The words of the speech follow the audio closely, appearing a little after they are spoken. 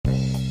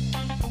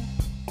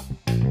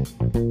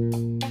Good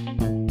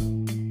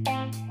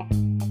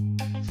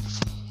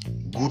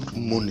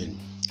morning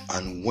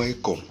and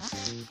welcome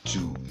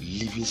to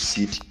Living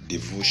Seed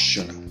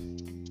Devotional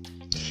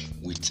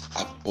with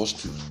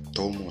Apostle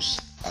Thomas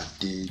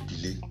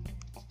Adebile.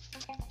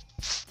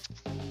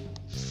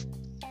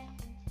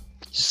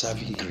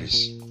 Serving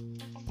grace.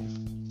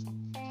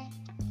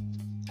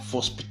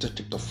 1 Peter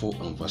chapter 4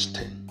 and verse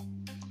 10.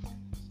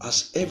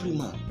 As every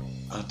man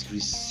hath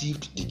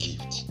received the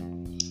gift,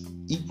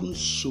 even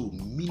so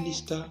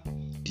minister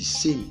the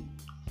same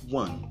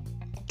one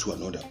to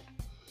another,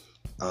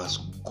 as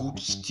good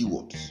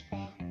stewards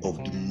of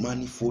the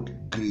manifold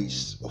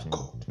grace of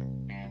God.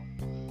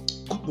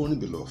 Good morning,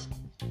 beloved.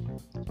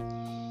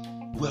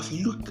 We have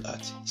looked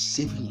at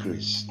saving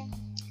grace,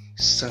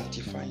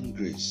 sanctifying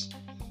grace,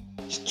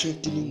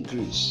 strengthening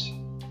grace,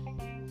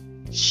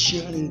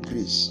 sharing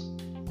grace,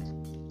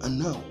 and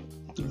now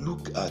to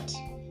look at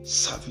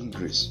serving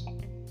grace.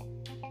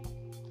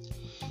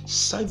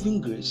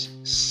 Serving grace,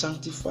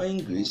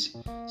 sanctifying grace,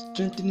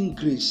 strengthening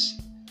grace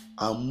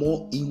are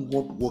more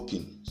inward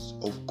workings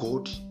of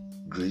God's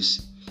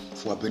grace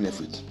for our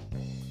benefit.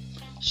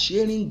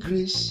 Sharing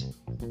grace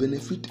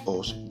benefit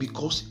us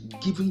because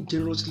giving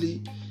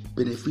generously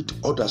benefit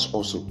others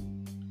also.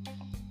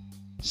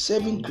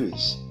 Serving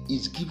grace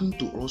is given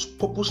to us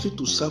purposely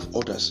to serve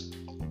others.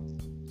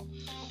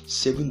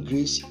 Saving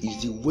grace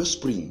is the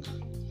wellspring,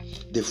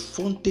 the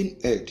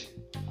fountainhead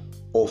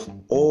of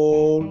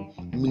all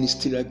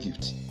ministerial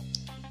gifts,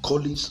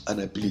 callings,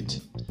 and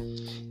ability.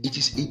 It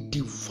is a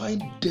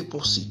divine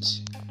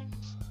deposit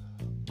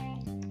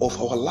of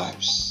our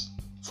lives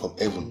from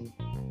heaven,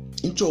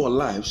 into our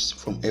lives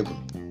from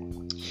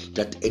heaven,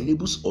 that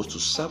enables us to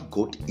serve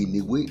God in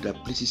a way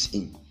that pleases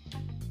Him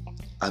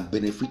and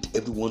benefit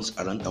everyone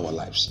around our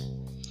lives.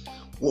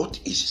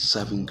 What is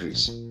serving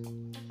grace?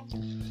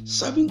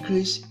 Serving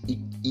grace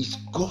is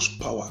God's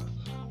power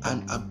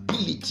and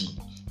ability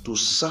to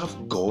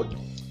serve God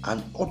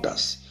and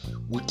others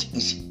with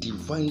His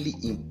divinely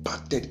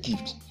imparted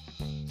gift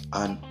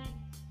and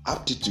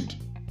aptitude.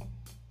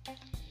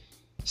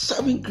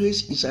 Serving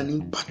grace is an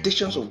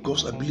impartation of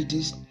God's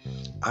abilities,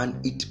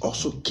 and it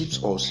also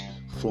keeps us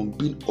from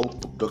being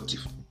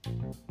unproductive.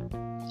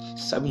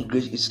 Serving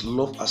grace is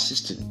love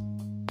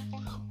assisting.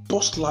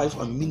 Paul's life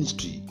and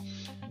ministry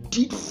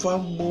did far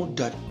more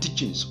than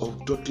teachings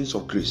of doctrines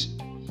of grace.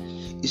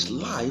 His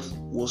life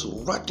was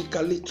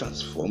radically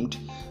transformed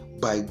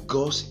by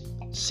God's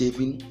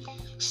saving,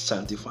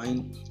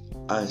 sanctifying,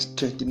 and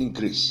strengthening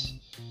grace,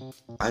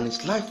 and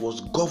his life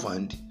was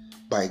governed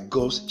by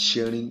God's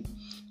sharing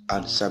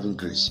and serving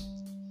grace.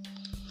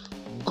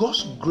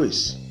 God's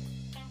grace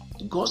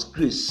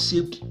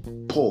saved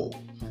Paul,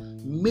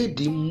 made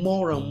him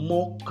more and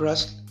more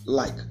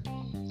Christ-like,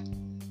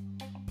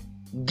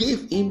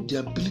 gave him the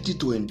ability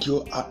to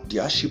endure the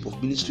hardship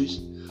of ministries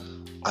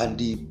and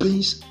the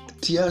pains,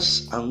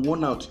 tears, and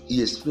worn-out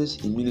he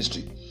experienced in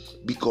ministry,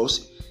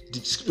 because the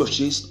scripture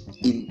says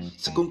in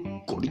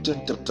 2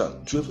 Corinthians chapter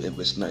 12 and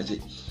verse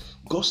 9,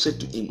 God said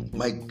to him,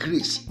 "My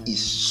grace is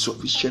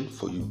sufficient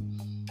for you."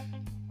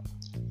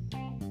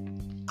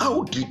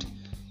 How did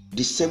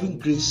the saving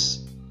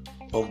grace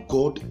of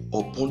God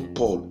upon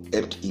Paul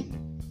help him?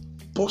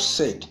 Paul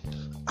said,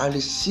 "I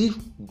received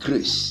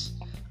grace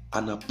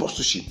and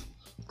apostleship,"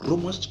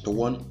 Romans chapter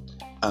 1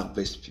 and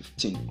verse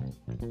 15.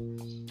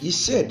 He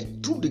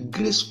said, "Through the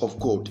grace of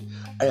God,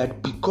 I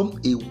had become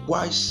a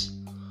wise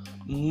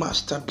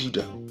master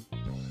builder,"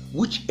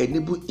 which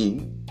enabled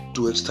him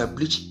to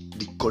establish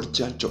the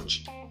Corinthian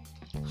church.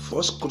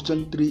 1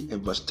 Corinthians 3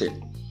 and verse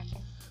 10.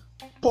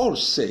 Paul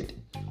said,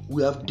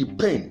 "We have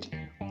depended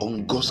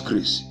on God's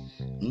grace,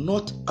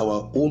 not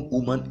our own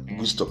human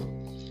wisdom."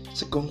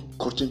 2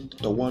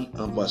 Corinthians 1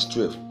 and verse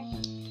 12.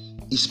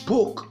 He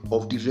spoke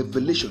of the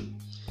revelation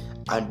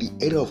and the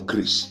era of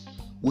grace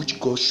which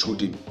God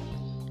showed him.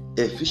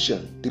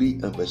 Ephesians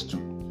 3 and verse 2.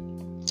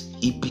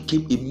 He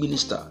became a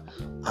minister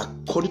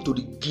according to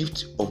the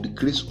gift of the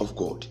grace of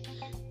God.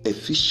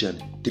 Ephesians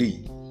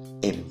 3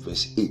 and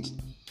verse 8.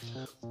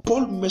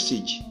 Paul's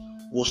message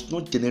was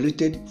not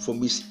generated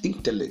from his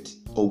intellect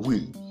or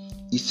will.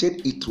 He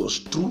said it was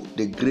through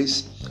the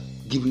grace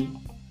given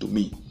to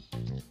me.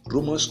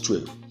 Romans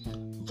 12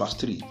 verse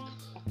 3.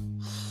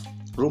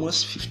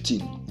 Romans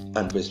 15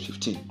 and verse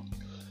 15.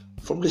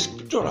 From the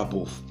scripture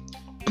above,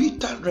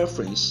 Peter's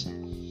reference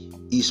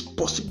is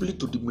possibly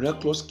to the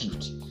miraculous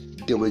gift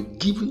they were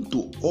given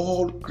to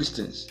all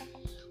Christians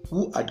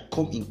who had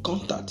come in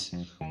contact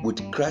with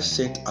Christ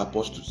sent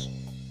apostles.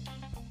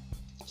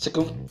 2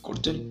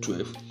 Corinthians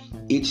 12,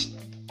 8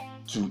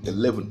 to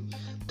 11.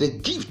 The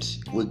gifts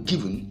were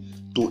given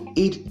to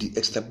aid the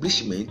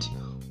establishment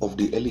of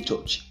the early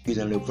church in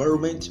an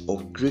environment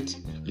of great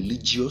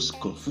religious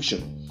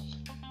confusion.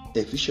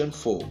 Ephesians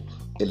 4,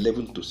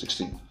 11 to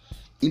 16.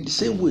 In the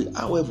same way,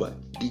 however,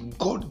 the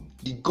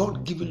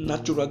God-given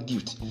natural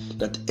gift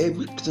that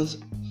every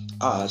Christian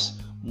has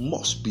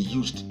must be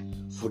used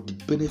for the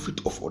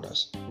benefit of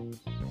others.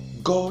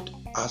 God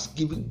has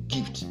given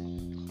gifts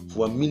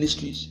for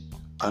ministries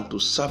and to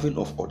serving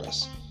of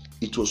others.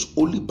 it was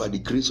only by the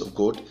grace of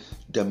God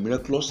that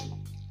miraculous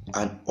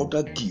and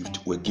other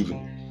gifts were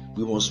given.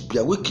 We must be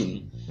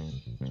awakened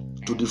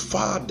to the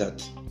fact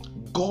that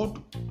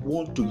God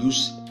wants to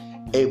use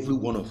every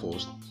one of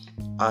us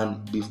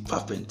and be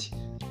fervent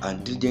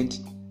and diligent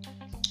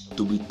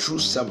to be true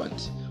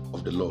servants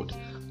of the Lord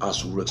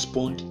as we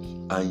respond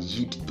and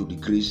yield to the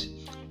grace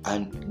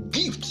and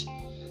gift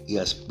He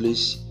has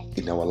placed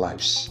in our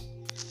lives.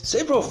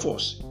 Several of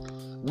us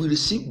we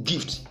receive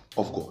gifts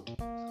of God,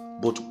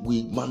 but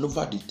we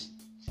maneuvered it.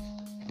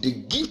 The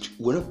gift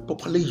were not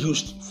properly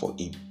used for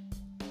Him.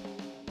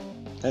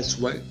 That's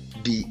why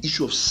the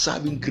issue of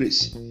serving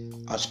grace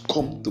has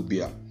come to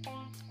bear.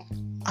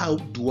 How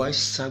do I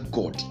serve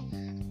God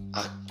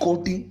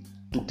according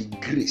to the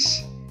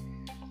grace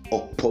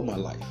upon my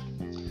life?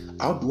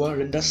 How do I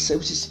render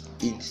services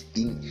in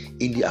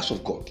the house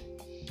of God?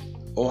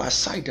 Or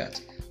aside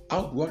that,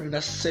 how do I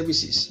render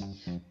services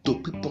to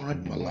people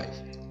around my life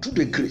through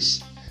the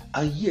grace?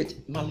 And yet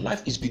my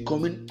life is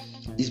becoming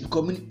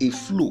a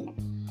flow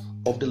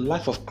of the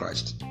life of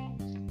Christ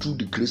through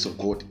the grace of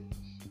God.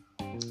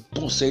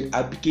 Paul said,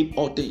 I became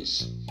all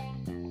things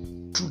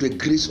through the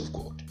grace of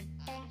God.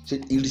 He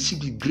said he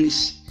received the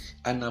grace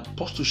and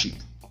apostleship,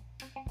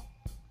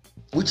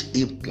 which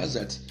implies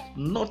that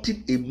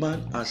nothing a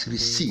man has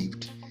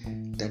received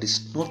that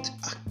is not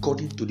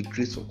according to the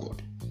grace of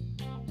God.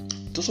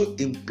 It also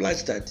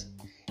implies that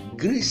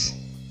grace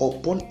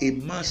upon a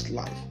man's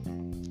life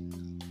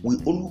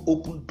will only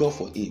open door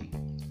for him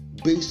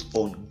based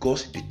on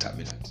God's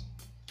determinant.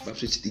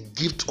 Perhaps the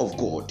gift of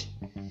God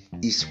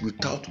is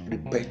without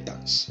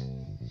repentance.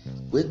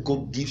 When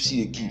God gives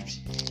you a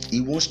gift,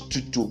 He wants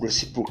to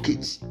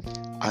reciprocate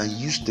and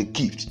use the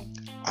gift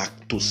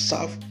to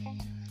serve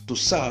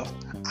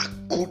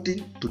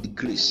according to the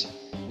grace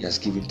He has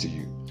given to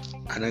you.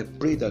 And I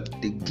pray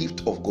that the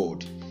gift of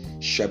God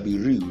shall be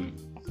real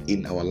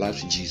in our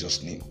lives in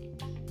Jesus' name.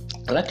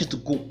 I'd like you to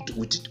go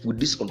with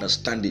this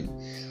understanding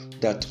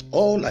that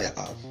all I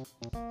have,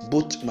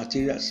 both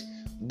materials,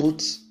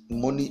 both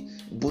money,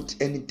 both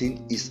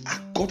anything, is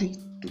according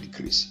to the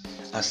grace.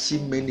 I see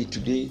many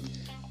today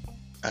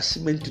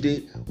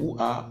who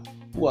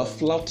are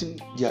flouting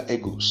their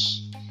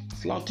egos,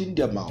 flouting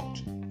their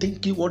mouth,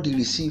 thinking what they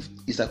receive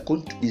is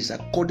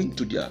according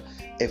to their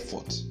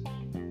effort,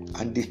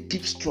 and they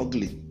keep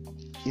struggling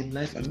in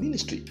life and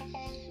ministry.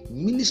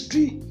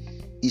 Ministry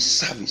is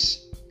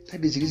service.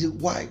 That is the reason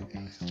why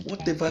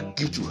whatever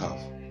gift you have,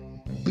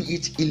 be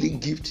it healing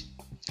gift,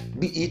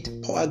 be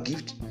it power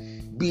gift,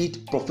 be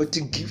it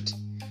prophetic gift,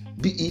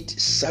 be it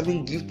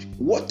serving gift,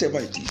 whatever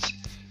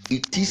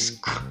it is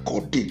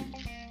according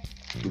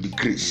to the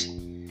grace.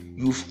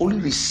 You've only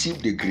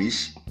received the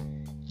grace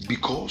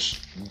because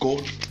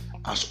God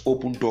has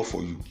opened door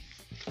for you.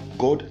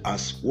 God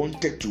has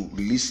wanted to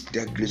release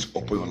that grace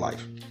upon your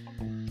life.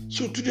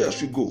 So today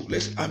as we go,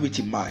 let's have it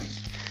in mind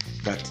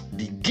that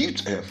the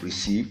gift I have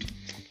received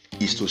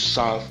is to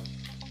serve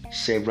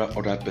several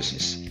other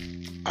persons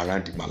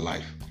around my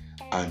life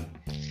and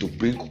to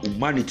bring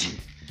humanity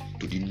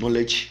to the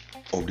knowledge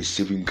of the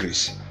saving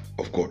grace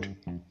of God.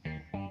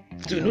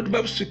 So you know the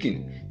Bible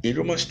speaking in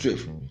Romans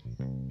 12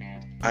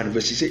 and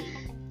verse 6,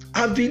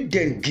 having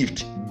then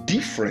gift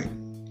different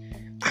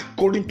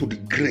according to the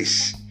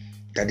grace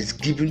that is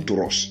given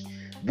to us,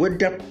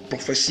 whether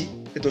prophecy,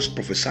 let us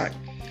prophesy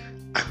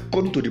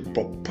according to the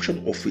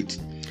proportion of it,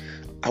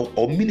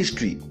 or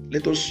ministry,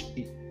 let us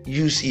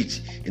use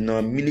it in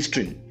our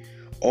ministry,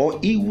 or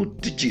he who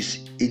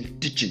teaches in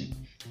teaching,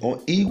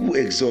 or he who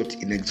exhorts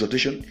in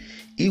exhortation,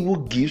 he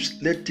who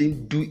gives, let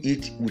him do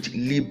it with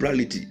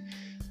liberality,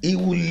 he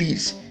who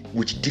leads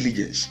with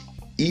diligence,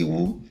 he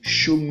who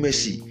shows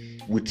mercy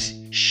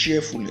with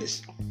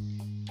cheerfulness.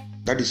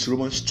 That is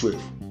Romans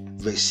 12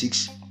 verse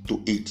 6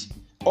 to 8.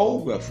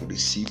 All we have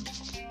received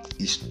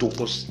is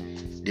towards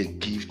the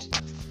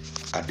gift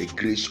and the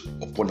grace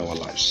upon our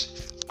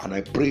lives. And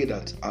I pray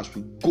that as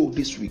we go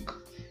this week,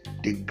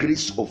 the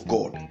grace of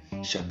God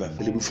shall be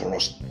available for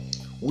us.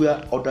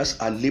 Where others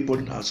are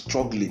laboring and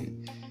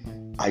struggling,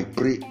 I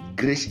pray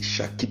grace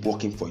shall keep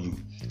working for you.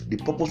 The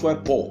purpose why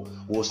Paul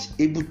was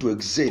able to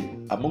excel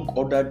among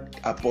other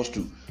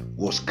apostles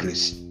was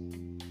grace.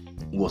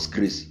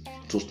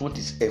 It was not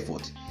his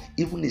effort.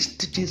 Even his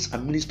teachings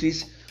and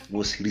ministries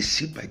was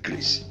received by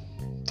grace.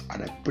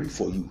 And I pray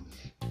for you,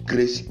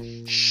 grace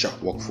shall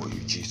work for you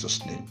in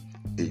Jesus' name.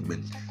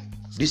 Amen.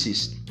 This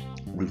is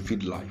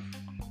Refilled Life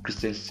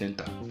Christian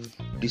Center.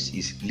 This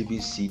is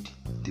Living Seed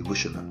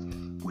Devotional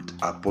with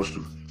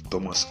Apostle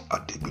Thomas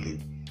Adebile.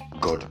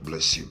 God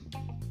bless you.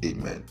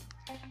 Amen.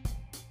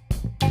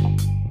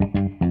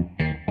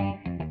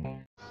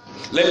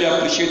 Let me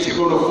appreciate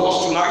every one of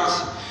us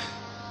tonight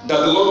that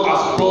the Lord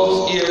has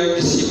brought here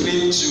this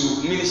evening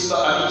to minister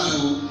and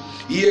to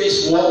hear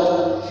His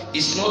word.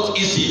 It's not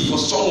easy for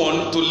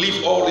someone to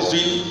leave all he's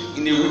doing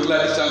in a week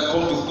like this and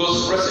come to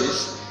God's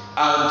presence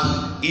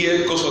and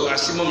hear God's word. I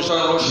see Mom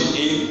Sharon rushing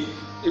in.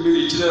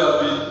 Maybe the children have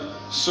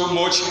been so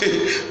much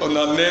on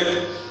her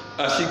neck.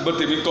 I see but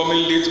they be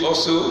coming late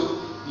also.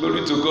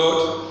 Glory to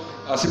God.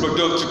 As if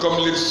God to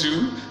come late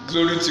too.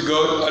 Glory to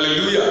God.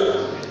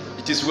 Hallelujah.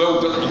 It is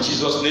well done in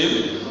Jesus'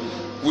 name.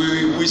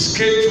 We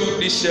skate through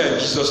this year in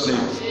Jesus' name.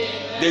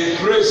 The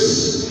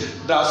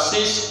grace that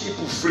sets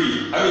people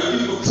free,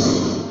 people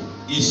true,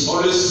 is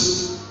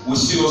always will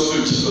see us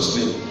through in Jesus'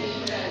 name.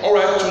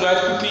 Alright,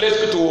 tonight quickly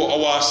let's go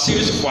to our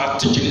series of our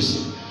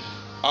teachings.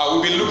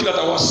 We'll be looking at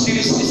our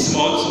series this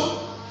month,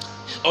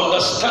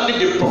 understanding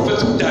the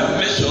prophetic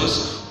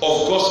dimensions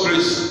of God's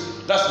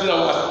grace. That's been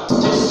our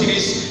teaching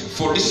series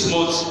for this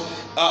month.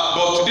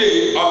 But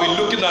today I'll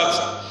be looking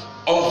at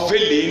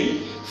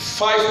unveiling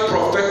 5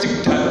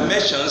 prophetic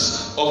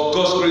dimensions of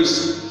God's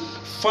grace.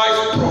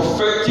 5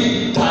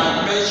 prophetic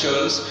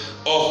dimensions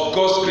of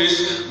God's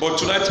grace. But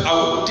tonight I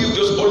will deal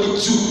just only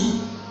 2.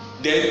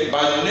 Then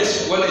by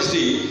next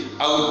Wednesday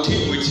I will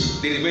deal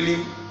with the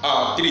remaining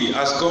 3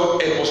 as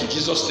God help us in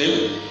Jesus'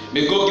 name.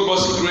 May God give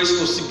us the grace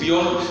to see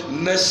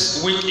beyond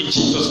next week in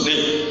Jesus'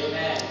 name.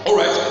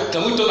 Alright,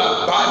 can we turn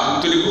our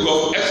Bible to the book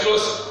of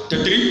Exodus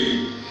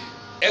 33?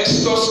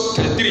 Exodus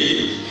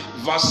 33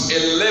 verse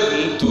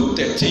 11 to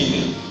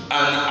 13, and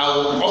I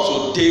will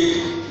also take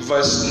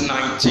verse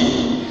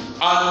 19.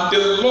 And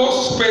the Lord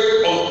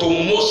spake unto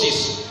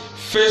Moses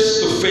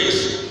face to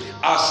face,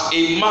 as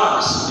a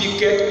man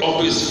speaketh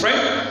unto his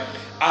friend,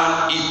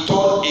 and he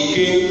turned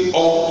again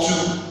unto.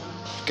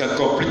 You can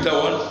complete that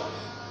one.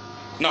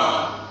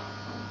 Now,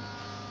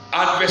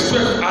 at verse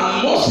 12,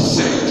 and Moses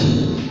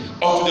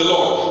said unto the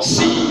Lord,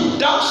 see,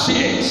 thou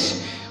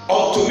sayest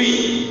unto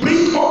me,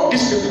 bring up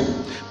these people,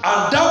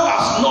 and thou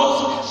hast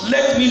not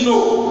let me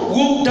know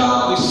whom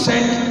thou wilt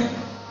send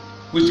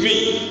with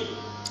me.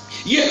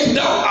 Yet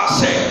thou hast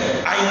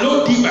said, I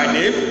know thee by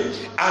name,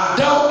 and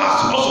thou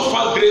hast also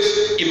found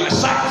grace in my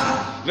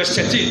sight. Verse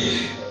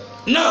 13.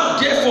 Now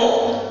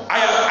therefore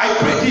I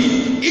pray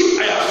thee, if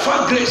I have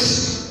found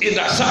grace in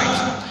thy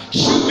sight,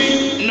 shew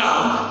me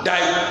now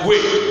thy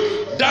way,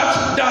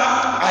 that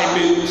I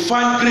may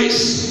find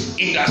grace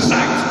in thy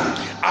sight,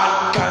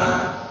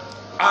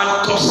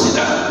 and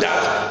consider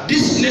that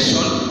this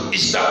nation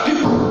is thy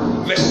people.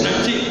 Verse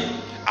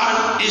 19.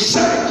 And he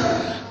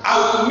said, I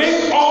will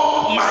make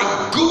all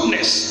my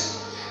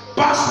goodness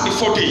pass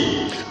before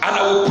thee, and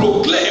I will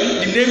proclaim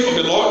the name of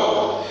the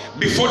Lord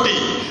before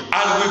thee,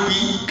 and will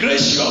be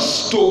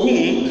gracious to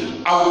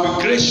whom I will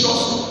be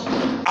gracious,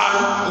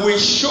 and will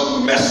show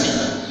mercy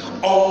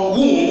on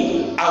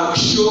whom I will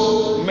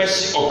show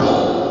mercy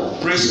upon.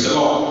 Praise the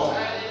Lord.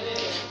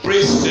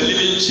 Praise the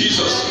living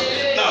Jesus.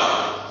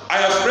 Now, I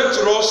have read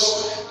to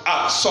us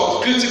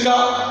some critical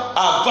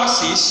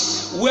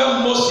verses where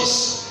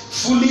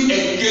Moses fully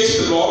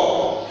engaged the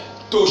Lord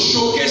to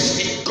showcase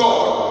in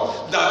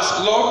God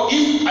that, Lord,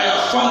 if I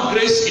have found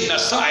grace in thy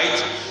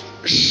sight,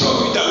 show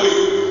me the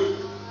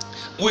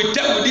way. We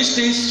dealt with these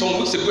things some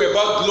weeks ago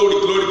about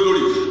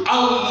glory.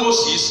 How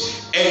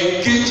Moses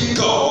engaged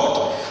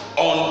God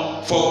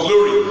for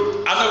glory.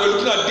 And now we're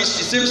looking at this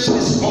the same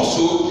series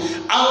also.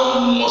 How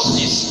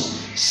Moses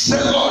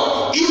said,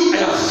 Lord, if I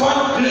have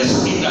found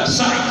grace in thy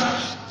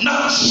sight,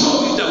 now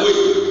show me the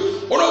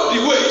way. One of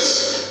the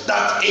ways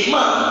that a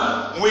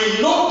man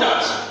will know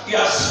that he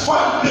has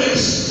found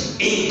grace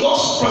in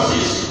God's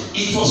presence,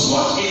 it was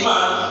not a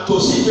man to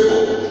see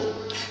favor.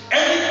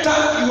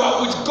 Anytime you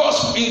are with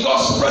God in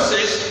God's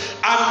presence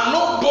and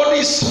nobody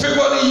is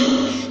favoring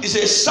you, it's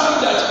a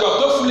sign that you have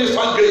not fully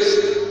found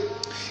grace.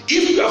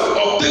 If you have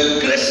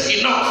obtained grace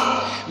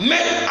enough,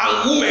 men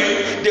and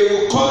women, they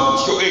will come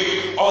to your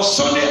aid. On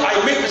Sunday,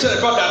 I made mention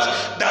about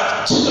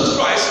that Jesus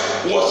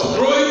Christ was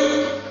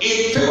growing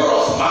in favor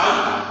of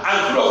man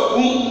and favor of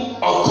whom?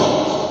 Of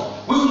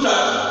God. With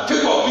that,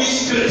 favor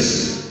means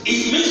grace.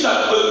 It means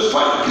that when you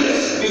find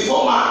grace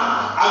before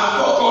man and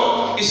before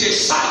God, it's a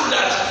sign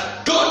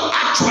that God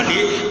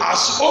actually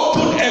has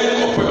opened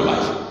heaven upon your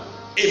life.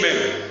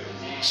 Amen.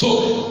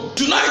 So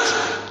tonight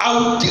I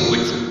will deal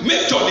with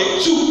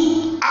majorly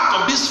 2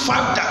 out of these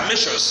 5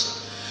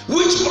 dimensions,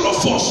 which all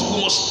of us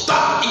we must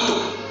tap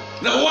into.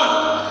 Number 1,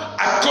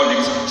 I call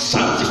it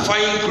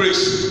sanctifying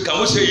grace.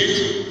 Can we say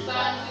it?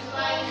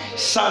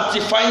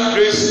 Sanctifying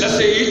grace. Let's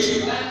say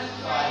it.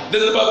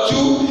 Then number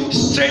 2,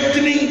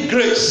 strengthening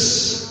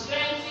grace.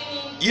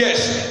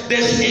 Yes,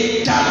 there's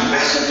a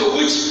dimension to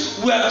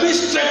which we are being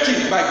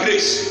strengthened by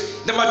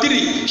grace. Number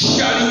 3,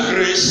 sharing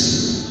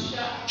grace.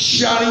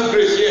 Sharing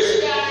grace,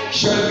 yes.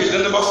 Sharing grace.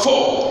 Then number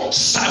 4,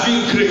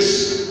 serving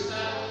grace.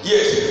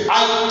 Yes,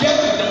 I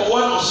get number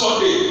 1 on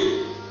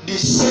Sunday, the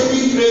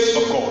saving grace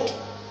of God.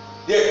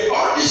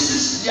 All these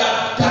things, they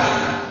are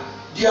done.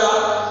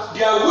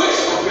 They are ways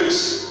of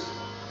grace.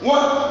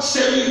 1,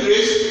 saving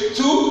grace.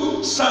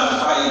 2,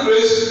 sanctifying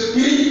grace.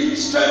 3,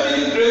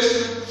 strengthening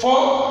grace.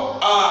 4,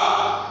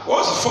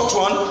 what's the 4th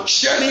one?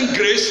 Sharing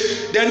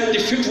grace. Then the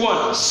 5th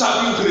one,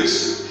 serving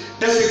grace.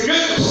 There's a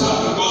grace to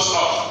serve in God's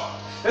house.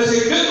 There's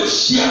a grace to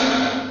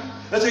share.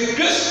 There's a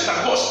grace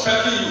that God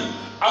strengthens you.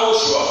 I will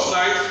show us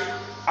tonight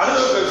I don't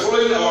know if you're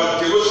following our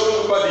devotion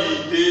over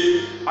the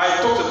day. I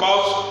talked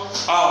about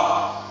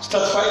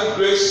sanctifying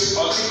grace,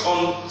 I think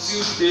on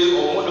Tuesday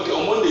or Monday. Okay,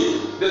 on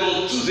Monday. Then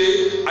on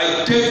Tuesday,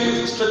 I dealt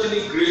with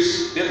strengthening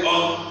grace. Then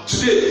on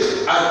today,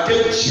 I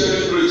dealt with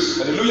sharing grace.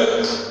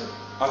 Hallelujah.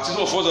 I think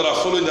some of us that are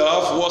following the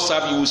have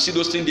WhatsApp, you will see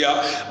those things there.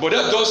 But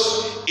that's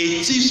just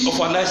a tip of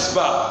an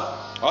iceberg.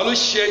 I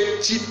always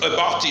share tip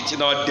about it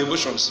in our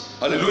devotions.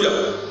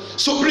 Hallelujah.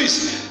 So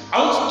please,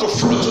 I want to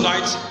follow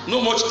tonight.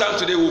 No much time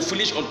today. We'll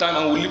finish on time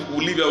and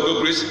we'll leave our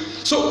God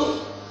grace.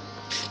 So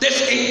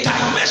there's a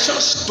dimension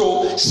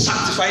to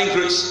sanctifying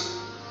grace.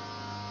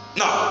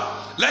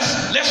 Now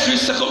let's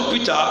read 2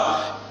 Peter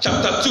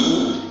chapter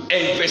 2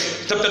 and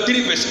chapter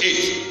 3 verse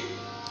 8.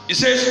 It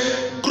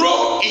says,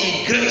 "Grow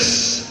in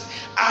grace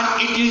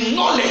and in the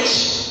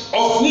knowledge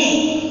of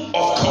whom?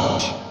 Of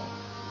God."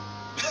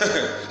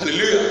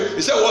 Hallelujah.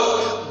 He said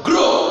what?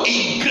 Grow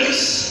in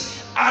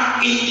grace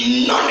and in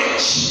the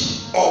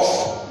knowledge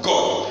of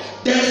God.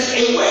 There's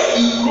a way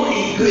you grow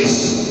in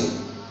grace.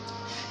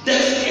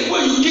 There's a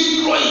way you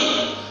keep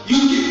growing. You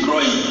keep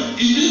growing.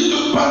 You didn't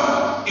look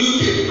back. You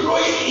keep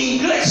growing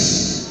in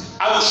grace.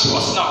 I will show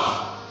us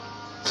now.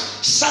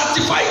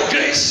 Sanctifying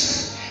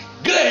grace.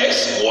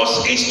 Grace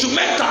was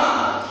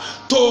instrumental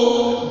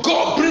to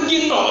God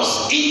bringing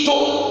us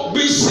into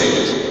being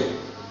saved.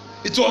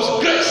 It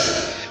was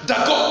grace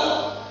that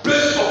God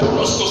placed upon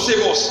us to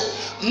save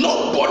us.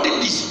 Nobody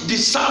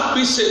deserves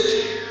being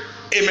saved.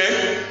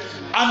 Amen.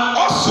 And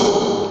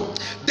also,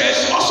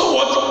 there's also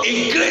what?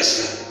 A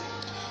grace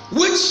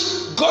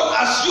which God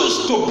has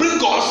used to bring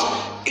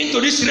us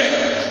into this realm.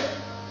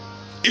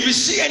 If you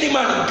see any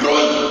man growing,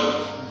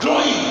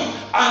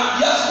 and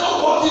he has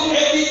not gotten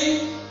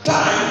any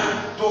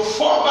time to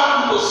fall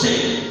back to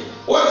sin,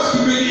 what is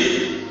giving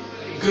him?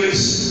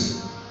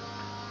 Grace.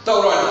 That's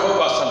why I talk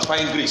about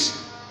sanctifying grace.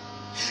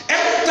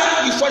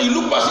 Anytime before you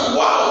look back and say,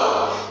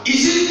 wow,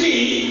 is it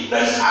me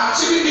that is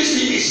achieving this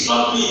thing? It's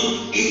not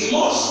me. It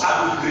must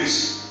have been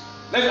grace.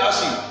 Let me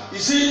ask you,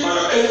 is it my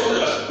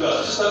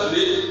sister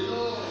today?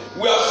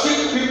 We have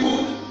seen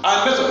people,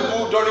 I met some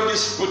people during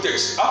this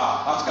protest.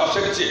 I think I've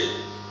said it here.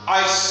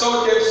 I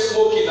saw them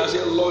smoking. I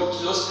said, Lord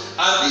Jesus,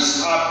 and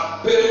these are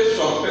parents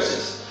from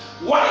persons.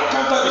 Why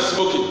can't I be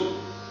smoking?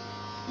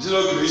 Is it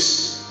not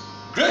grace?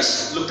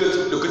 Grace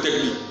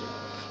located me.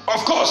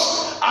 Of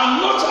course,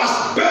 I'm not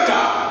as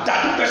better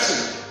than the person.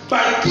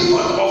 By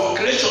default of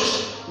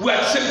creations, we are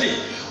the same thing.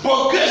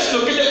 But grace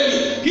located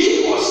me.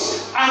 He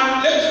was,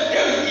 and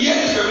let me hear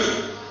this for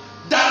me,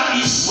 that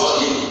is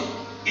smoking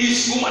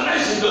is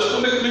humanizing, does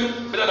not make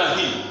me better than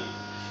him.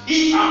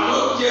 If I'm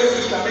not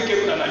careful, he can make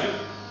it better than him.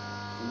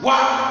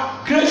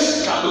 Why?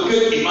 Grace can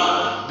locate a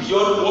man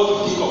beyond what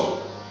you think of.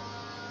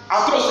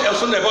 After all, I was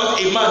talking about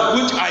a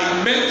man which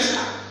I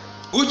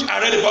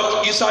read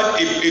about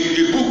inside a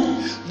book.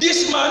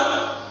 This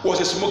man was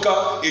a smoker,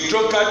 a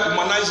drunkard, a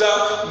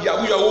womanizer,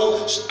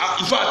 Yahoo.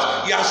 In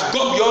fact, he has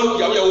gone beyond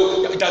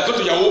Yahoo. He has gone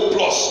to Yahoo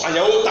Plus and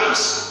Yahoo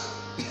Times.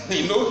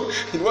 You know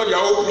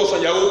Yahoo Plus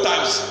and Yahoo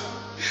Times.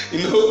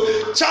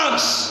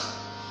 Chance.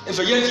 If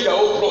a young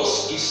Yahoo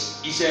Plus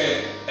is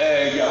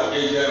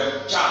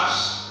a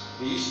chance.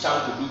 They use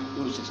time to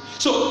do those things.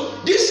 So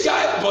this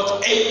guy,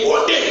 but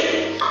one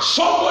day,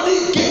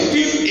 somebody gave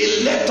him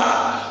a letter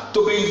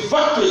to be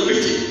invited to a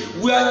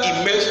meeting where he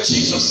met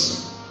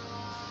Jesus.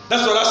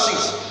 That's what that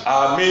sings.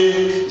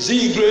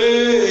 Amazing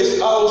grace,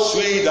 how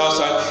sweet thou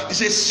sound.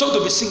 It's a song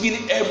to be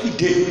singing every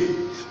day.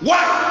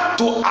 Why?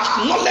 To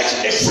acknowledge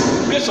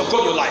the grace of God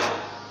in your life.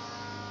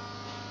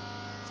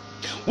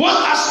 One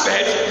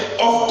aspect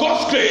of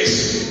God's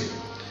grace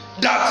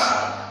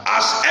that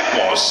has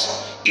helped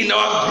us in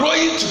our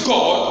growing to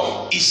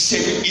God is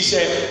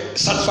a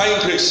sanctifying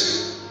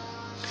grace.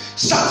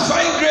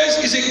 Sanctifying grace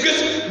is a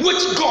grace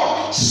which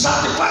God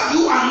sanctifies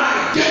you and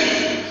I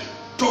daily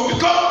to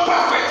become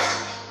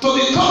perfect, to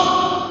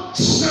become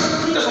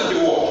separate from the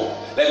world.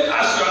 Let me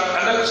ask you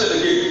another question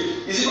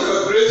again. Is it by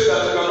your grace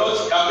that you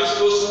cannot amidst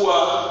those who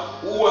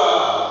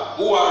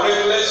are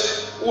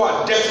reckless, who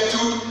are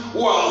destitute,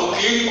 who are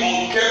unclean,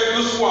 uncared,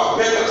 those who are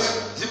beggars?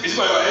 Is it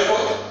by your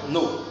effort?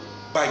 No,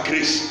 by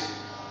grace.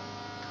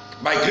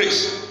 By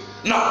grace.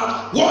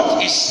 Now,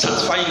 what is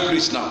sanctifying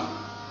grace now?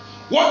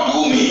 What do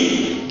you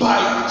mean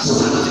by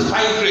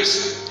sanctifying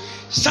grace?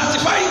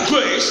 Sanctifying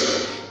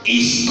grace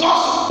is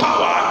God's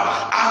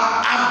power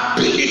and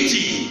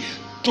ability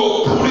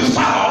to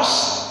purify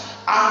us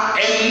and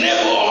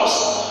enable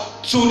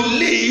us to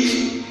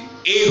live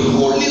a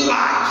holy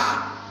life.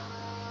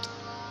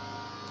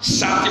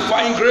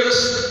 Sanctifying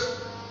grace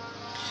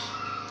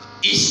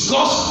is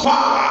God's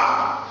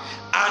power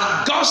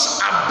and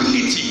God's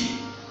ability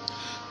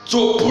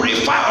to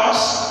purify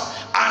us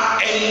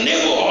and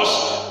enable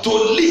us to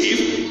live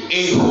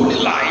a holy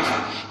life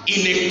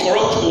in a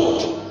corrupt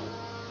world.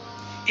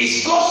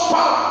 It's God's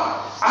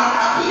power and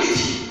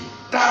ability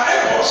that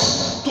helps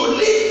us to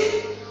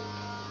live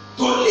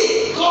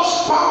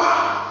God's power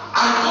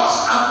and God's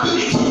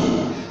ability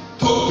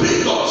to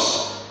bring us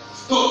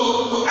to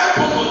help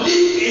us to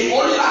live a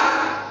holy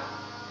life.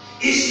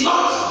 It's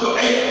not the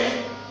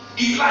end.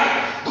 It's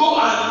like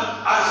go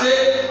and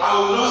say, I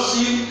will not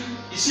sin.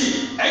 You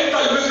see,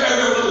 anytime you make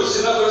everyone to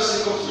sin, that's when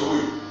sin comes your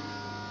way.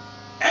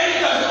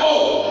 Anytime,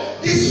 oh,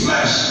 this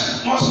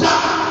flesh must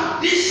die,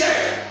 this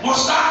self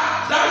must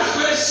die. That is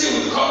when sin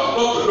will come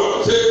to the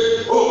Lord.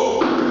 Say, oh,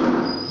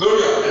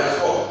 glory and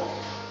fall.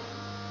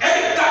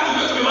 Anytime you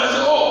make a man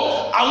say,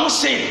 oh, I won't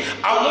sin,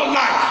 I won't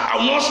lie, I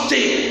won't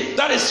stay.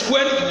 That is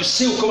when you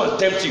sin will come and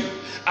tempt you.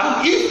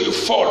 And if you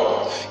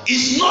fall,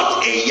 it's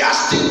not a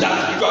yardstick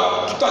that you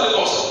are totally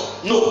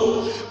lost.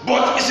 No.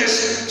 But it's a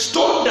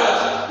stone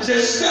that, it's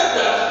a step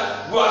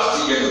that you are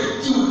still able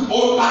to deal with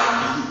all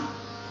back in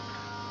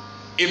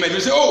you. Amen.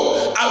 You say,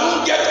 oh, I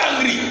won't get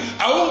angry.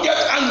 I won't get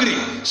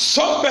angry.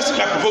 Some person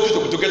might provoke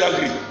you to get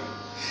angry.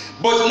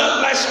 But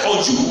now lies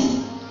on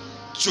you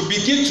to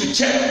begin to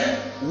check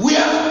where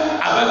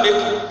have I made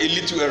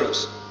a little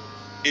errors.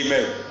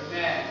 Amen.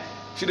 Amen.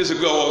 A few days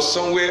ago, I was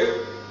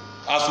somewhere.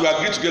 As we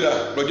agreed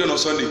together, Brother John, on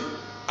Sunday,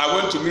 I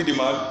went to meet the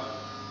man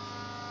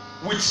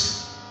with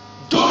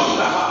joy in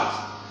my heart.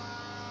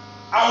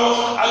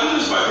 I didn't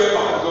use my temper,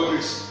 by God's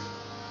grace.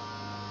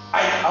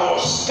 I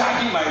was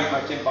guarding my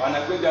temper, and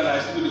I went there and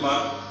I said to the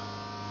man.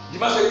 The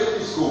man said,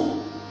 please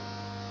go.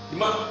 The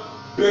man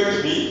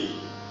begged me,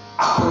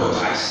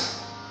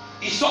 apologized.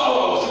 He saw how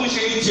I was even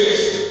shedding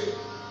tears.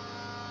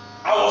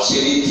 I was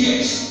shedding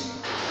tears.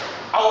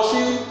 I was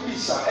saying,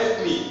 please sir,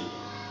 help me.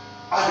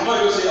 And the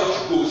man just said, I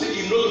should go. He said,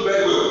 he knows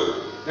very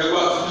well that we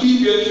have lived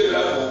here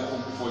together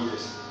for 4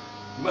 years.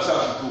 The man said, I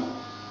should go.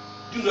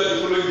 Do you know that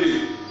the following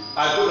day,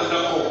 I got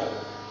another call.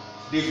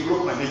 They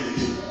broke my name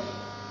again.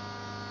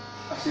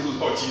 I said,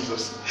 Lord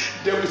Jesus,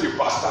 devil is a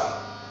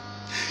bastard.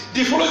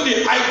 The following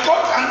day, I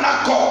got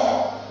another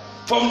call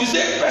from the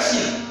same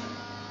person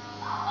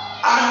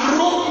and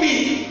wrote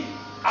me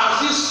and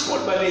still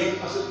spelled my name.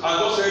 And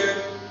God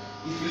said,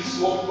 if this is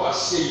what people are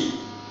saying,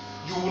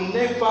 you will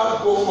never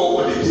go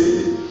forward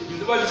again. You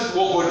never listen to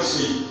what God is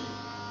saying.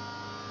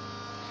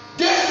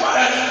 That's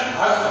why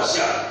I was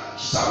here.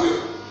 She's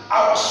away.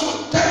 I was so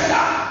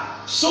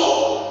tender,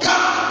 so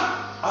calm.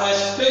 I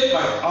explained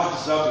my heart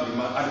desire to the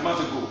man, and the man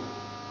said, go.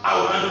 I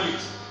will handle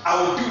it.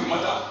 I will deal with the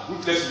matter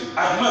ruthlessly. And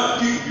the man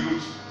deal with the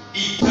root.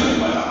 He tell the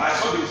matter. I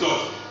saw the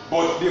result,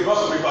 but they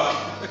brought me back.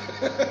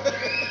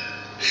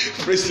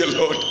 Praise the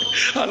Lord.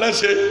 And I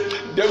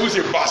said, devil is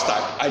a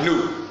bastard. I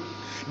know.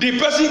 The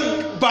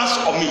person bounced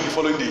on me the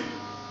following day.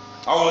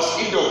 I was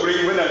in the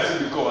praying when I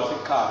received the call. I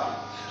said, "Car."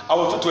 I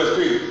wanted to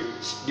explain.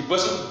 The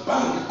person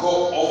banged the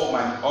call off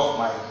my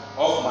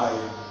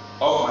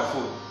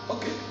phone.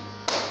 Okay.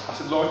 I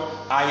said, Lord,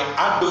 I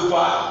hand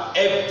over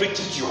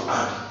everything to your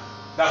hand.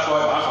 That's why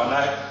my wife and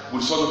I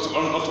will sort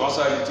not to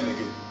answer anything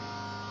again.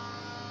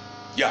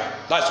 Yeah,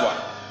 that's why.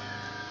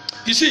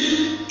 You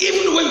see,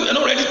 even when you are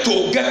not ready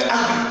to get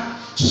angry,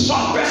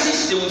 some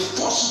persons they will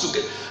force you to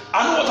get.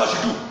 I know what I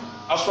should do.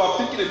 As for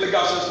taking the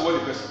legal sense to what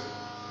the person.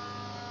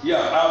 Yeah,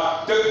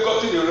 I've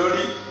gotten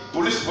already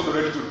police report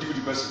already to deal with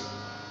the person.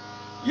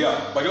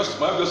 Yeah, but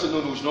my wife just said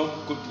no, we should not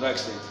go to that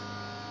extent.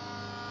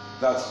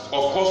 That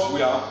of course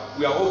we are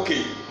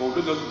okay, but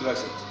we don't go to that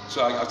extent.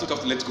 So I still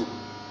have to let go.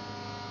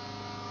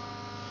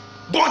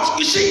 But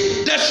you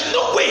see, there's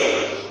no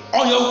way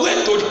on your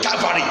way to the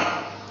Calvary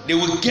they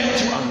will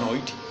get you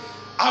annoyed.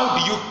 How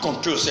do you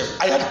control yourself?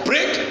 I had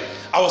prayed.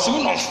 I was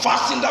even on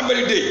fasting that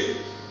very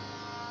day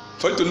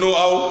for you to know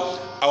how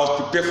I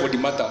was prepared for the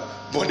matter.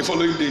 But the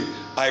following day,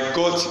 I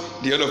got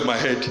the head of my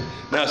head.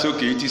 Now I said,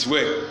 okay, it is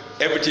well.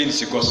 Everything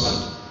is in God's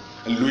hand.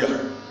 Hallelujah.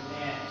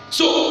 Amen.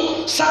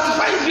 So,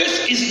 sanctifying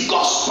grace is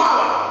God's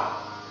power,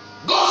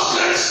 God's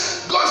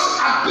grace,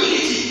 God's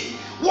ability.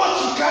 What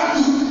you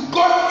can do,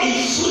 God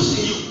infused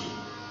in you.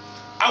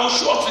 I will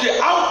show up today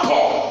how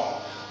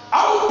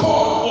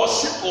Paul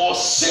was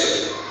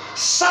saved,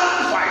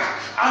 sanctified,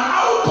 and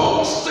how Paul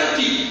was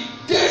strengthened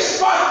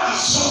despite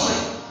his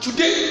suffering.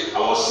 Today, I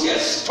was here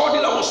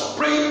studying, I was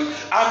praying,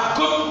 and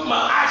got my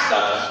eyes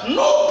that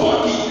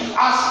nobody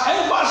has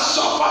ever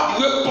suffered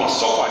the way Paul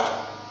suffered.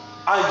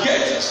 And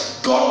yet,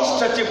 God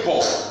strengthened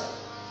Paul.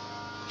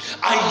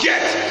 And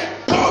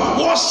yet,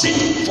 Paul was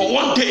sick for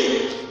one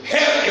day,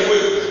 held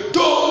away.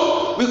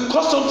 Though we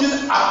call something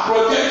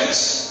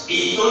apologetics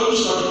in theology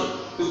study,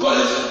 we call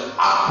it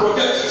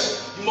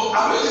apologetics.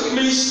 Apologetics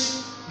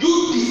means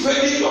you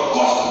defending your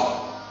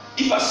gospel.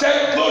 If I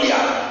say, Gloria,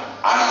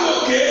 are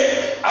you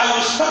okay? And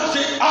you start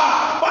to say,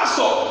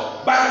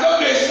 Pastor, by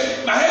God's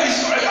grace, my head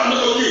is correct, I'm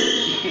not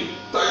okay.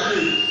 Thank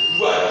you.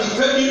 You are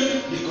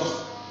defending the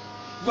gospel.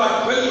 You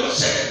are defending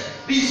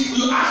yourself. Please,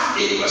 you ask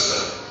a question.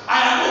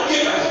 I am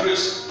okay by His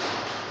grace.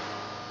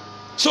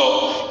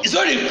 So, it's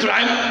not a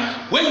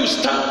crime when you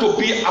start to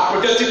be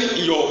apologetic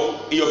in your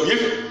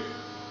behavior,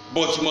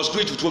 but you must do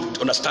it with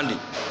understanding.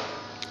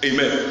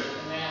 Amen.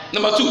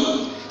 Number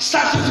 2,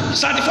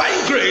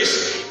 sanctifying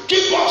grace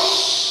keeps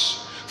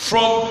us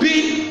from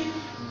being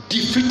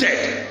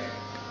defeated,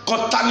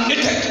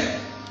 contaminated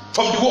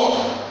from the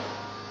world.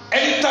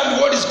 Anytime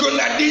the world is going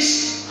like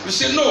this, you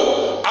say,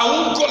 no, I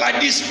won't go like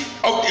this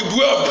of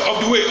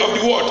the way of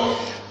the world.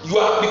 You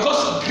are,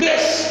 because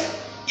grace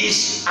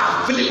is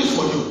available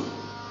for you.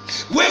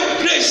 When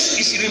grace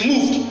is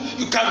removed,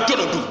 you can do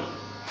not do.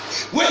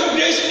 When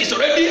grace is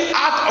already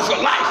out of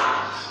your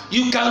life,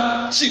 you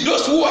can see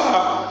those who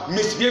are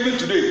misbehaving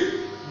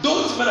today.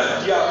 Don't feel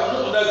like they are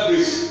not under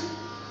grace.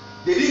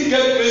 They didn't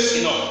get grace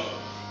enough.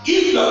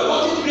 If you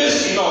are getting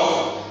grace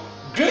enough,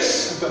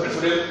 grace will be able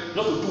for them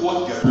not to do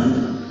what they are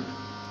doing.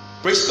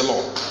 Praise the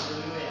Lord.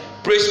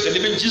 Praise the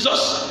living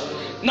Jesus.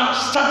 Now,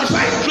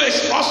 sanctifying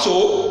grace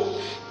also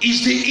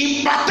is the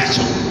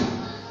impartation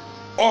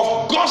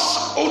of God's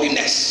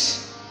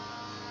holiness.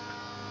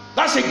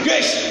 That's a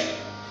grace.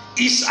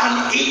 It's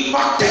an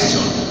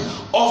impartation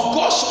of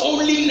God's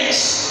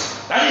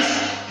holiness. That is,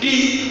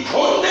 the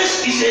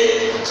holiness is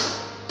a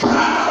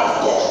part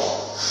of God.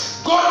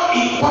 God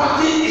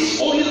imparting His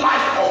holy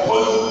life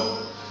upon you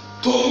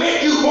to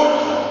make you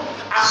holy,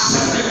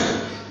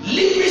 acceptable,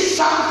 living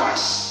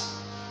sacrifice.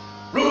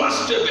 Romans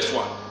 12 verse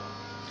 1.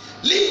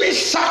 Living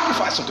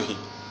sacrifice unto Him.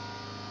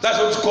 That's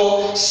what we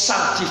call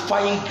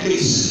sanctifying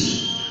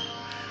grace.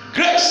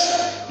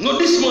 Grace. No,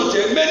 this month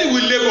many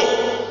will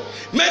labor.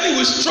 Many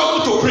will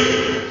struggle to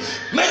pray.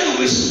 Many will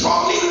be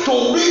struggling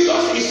to read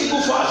us a single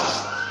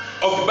verse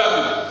of the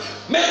Bible.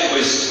 Many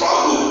will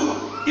struggle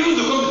even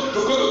to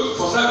go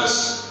for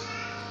service.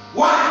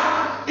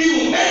 Why?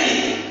 Even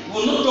many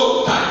will not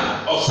go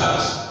time of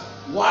service.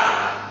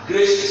 Why?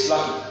 Grace is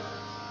lacking.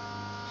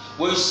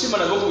 When you see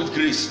man walking with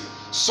grace,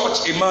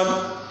 such a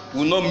man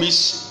will not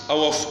miss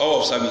hour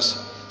of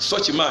service.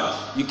 Such a man,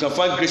 you can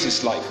find grace in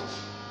his life.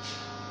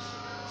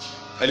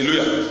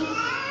 Hallelujah.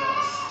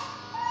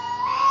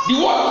 The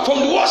word from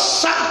the word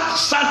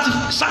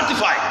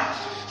sanctify,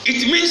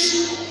 it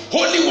means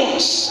holy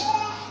ones.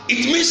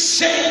 It means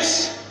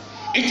saints.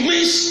 It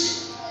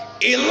means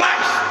a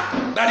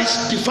life that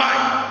is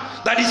divine,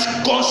 that is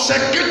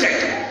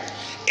consecrated,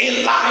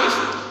 a life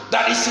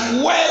that is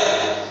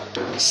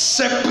well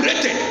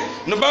separated.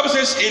 The Bible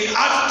says in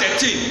Acts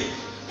 13,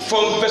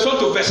 from verse 1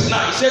 to verse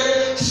 9, it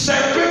said,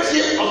 "Separate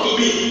ye unto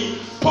me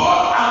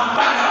Paul and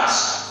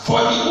Barnabas for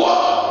the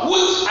work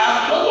which I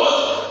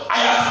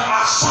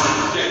have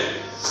assigned them."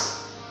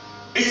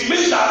 It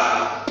means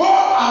that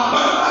Paul and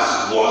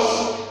Barnabas was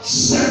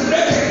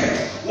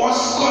separated, was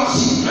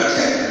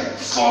consecrated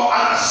for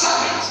an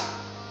assignment.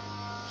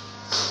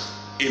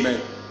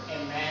 Amen.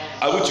 Amen.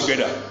 Are we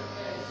together?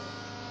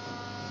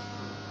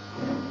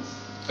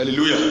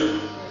 Hallelujah.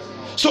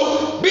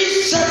 So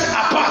being set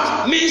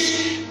apart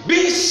means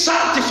being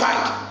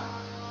sanctified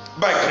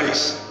by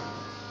grace.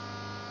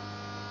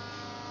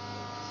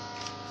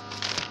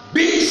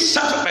 Being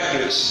sanctified by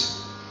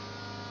grace.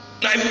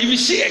 Now, if you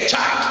see a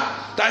child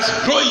that is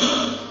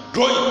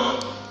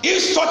growing,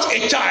 if such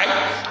a child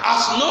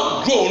has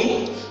not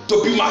grown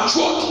to be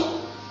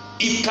matured,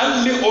 it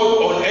can't lay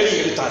hold on any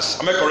inheritance.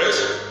 Am I correct?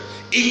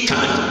 It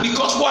can't,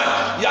 because why?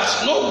 He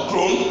has not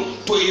grown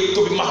to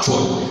be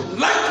matured.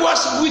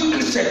 Likewise with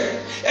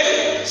Christians,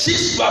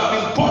 since we have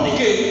been born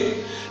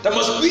again, there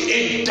must be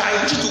a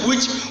dimension to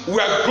which we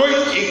are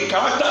growing in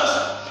characters,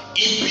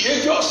 in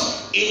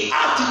behaviors, in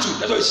attitude.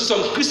 That's why you see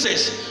some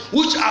Christians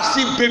which are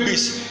still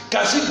babies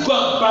can still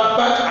go back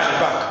and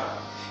back.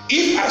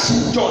 If I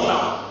sit down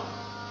now,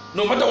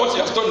 no matter what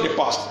you have done in the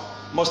past,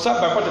 must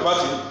start by part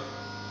about it.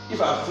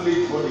 If I'm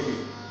fully born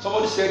again,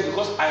 somebody said,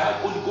 because I have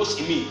Holy Ghost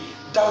in me,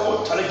 that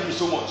word challenged me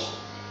so much.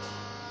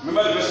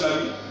 Remember the verse I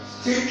mean?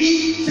 Say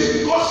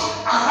because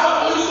I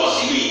have Holy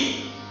Ghost in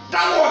me.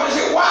 That word, they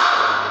say,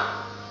 wow.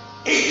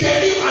 A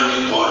daily and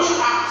a holy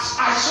act.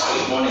 I saw a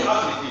holy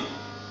act with me.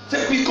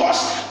 Say because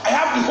I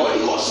have the Holy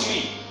Ghost in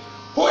me.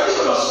 Holy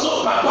Ghost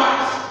not by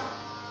what?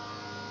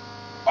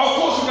 Of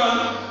course you can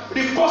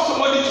report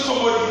somebody to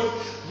somebody,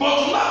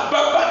 but not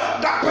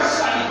but that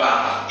person at the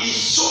back, it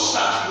shows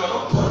that you are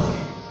not born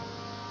again.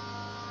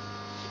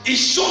 It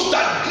shows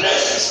that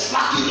grace is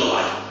lacking in your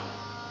life.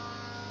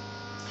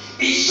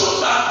 It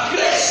shows that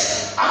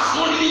grace has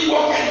not really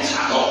worked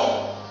at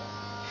all.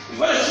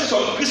 If I see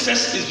some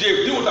Christians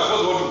misbehave, do what I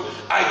was going to do.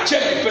 I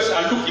check the person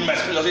and look in my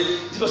spirit and say,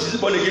 this person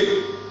is born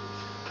again.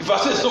 If I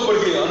say it's not born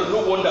again,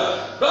 no wonder.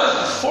 That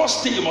is the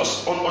first thing you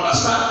must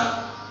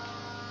understand.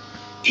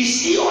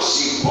 Is he or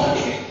she born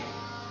again?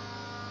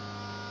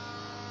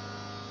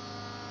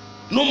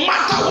 No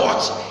matter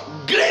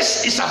what,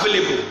 grace is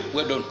available.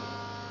 Well done.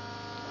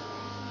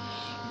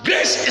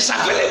 Grace is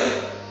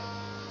available.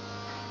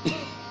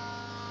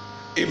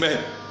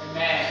 Amen.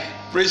 Amen.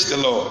 Praise the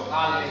Lord.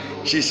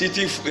 Hallelujah. She's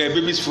eating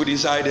baby's food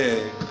inside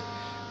there.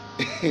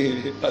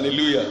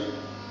 Hallelujah.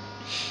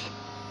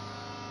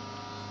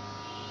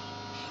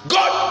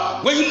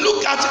 God, when you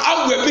look at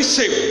how we're being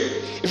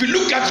saved, if you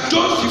look at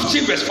John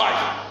 15 verse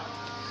 5,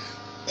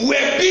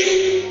 we're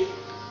being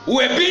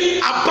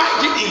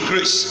abiding in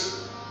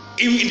grace,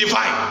 in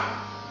divine.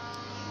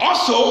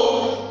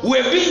 Also,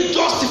 we're being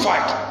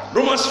justified.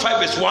 Romans 5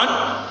 verse 1.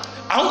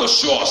 I want to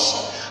show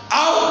us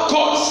how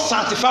God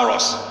sanctifies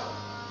us.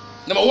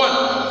 Number one,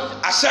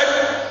 I said,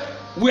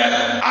 as we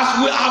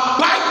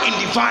abide in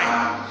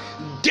divine,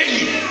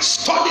 daily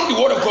studying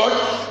the word of God,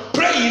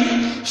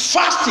 praying,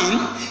 fasting,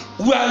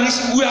 we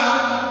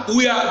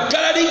are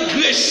gathering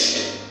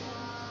grace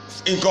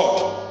in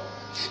God.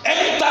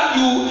 Anytime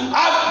you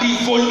have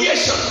the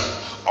volition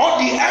or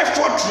the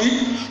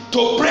effortry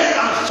to pray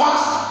and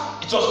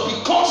fast, it was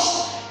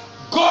because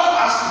God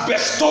has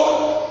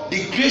bestowed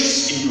the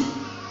grace in you.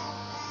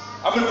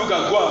 How many people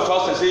can go and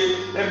fast and say,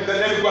 let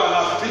me go and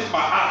afflict my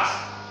heart,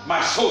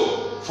 my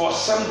soul for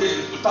 7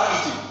 days without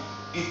eating?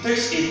 It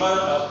takes a man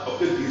of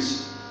the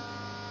grace.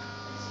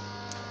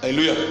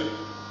 Hallelujah.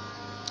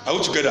 Are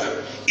we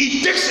together?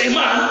 It takes a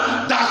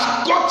man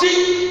that's gotten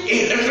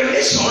a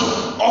revelation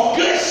of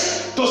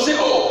grace to say,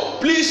 oh,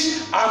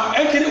 please, I'm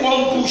entering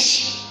one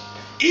bush.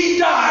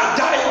 Either I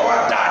die or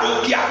I die. I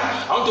don't care.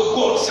 I want to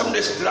go on 7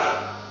 days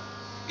dry.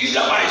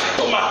 Either my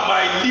stomach,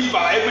 my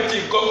liver,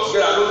 everything comes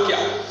together. I don't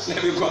care.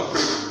 Let me go and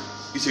pray.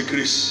 It's a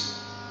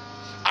grace.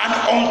 And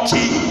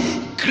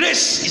until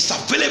grace is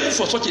available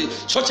for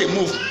such a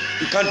move,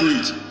 you can't do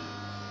it.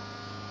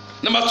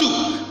 Number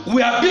 2,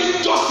 we are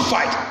being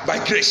justified by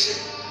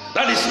grace.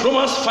 That is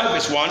Romans 5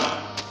 verse 1.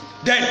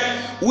 Then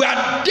we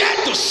are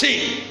dead to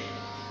sin.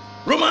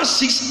 Romans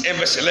 6 and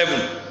verse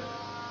 11.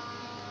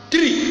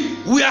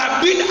 3, we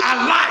are being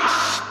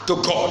alive to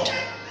God.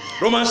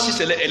 Romans 6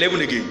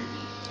 11 again.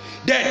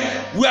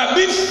 Then we are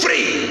being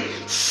free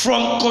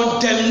from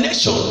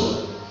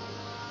condemnation.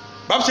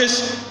 Bible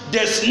says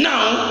there's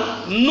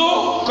now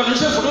no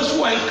condemnation for those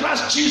who are in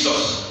Christ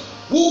Jesus,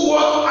 who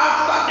walk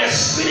after the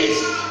Spirit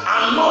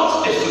and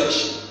not the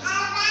flesh.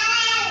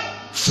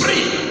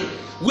 Free.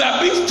 We are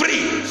being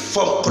free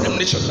from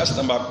condemnation. That's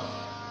number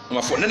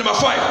 4. Then number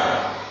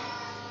 5.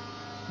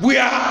 We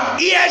are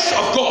heirs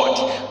of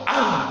God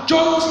and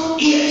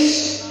joint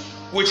heirs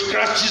with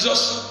Christ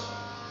Jesus.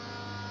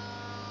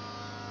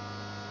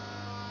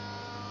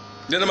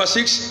 Then number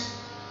 6,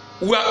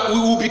 we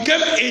will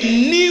become a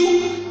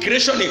new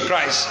creation in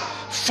Christ.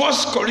 1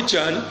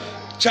 Corinthians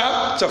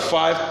chapter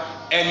 5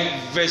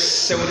 and verse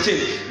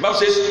 17. The Bible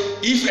says,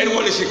 if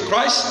anyone is in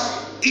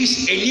Christ,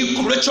 is a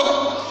new creature.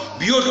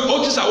 Behold,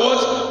 all things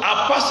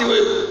are passed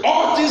away.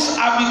 All things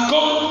are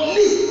become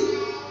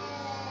new.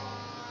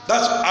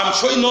 That's, I'm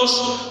showing us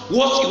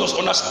what you must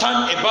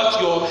understand about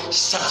your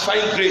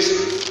sanctifying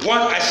grace. 1,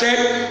 I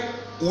said,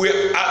 we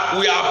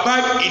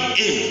abide in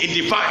Him, in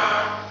the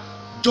vine.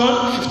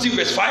 John 15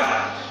 verse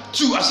 5.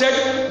 2, I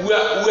said, we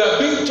are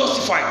being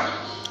justified.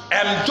 I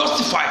am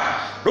justified.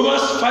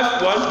 Romans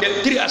 5:1.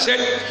 Then 3, I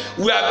said,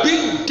 we are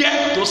being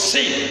dead to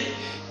sin.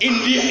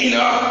 In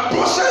our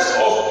process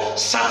of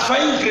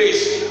sanctifying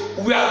grace,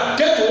 we are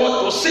dead to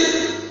what? To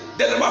sin.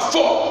 Then number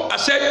 4, I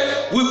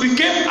said, we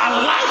became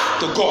alive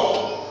to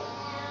God.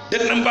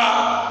 Then number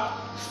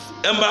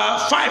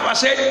 5, I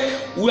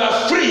said, we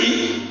are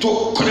free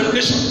to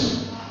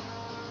condemnation.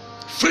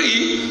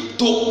 Free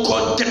to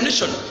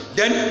condemnation.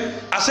 Then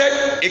I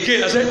said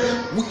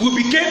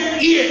we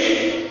became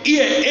ear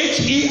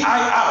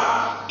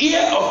H-E-I-R,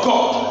 ear of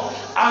God,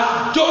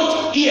 and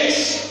joint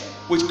ears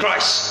with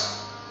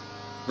Christ.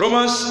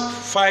 Romans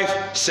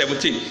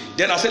 5:17.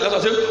 Then I said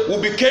we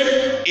became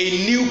a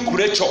new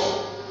creature.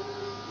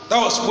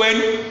 That was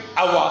when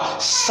our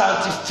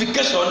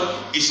sanctification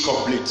is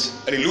complete.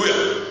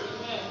 Hallelujah.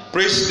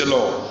 Praise the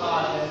Lord.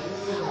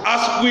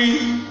 As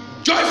we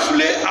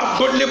joyfully and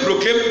boldly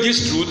proclaim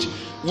this truth,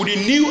 we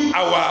renew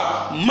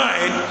our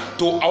mind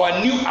to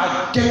our new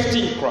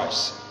identity in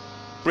Christ.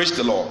 Praise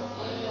the Lord.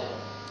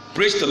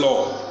 Praise the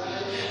Lord.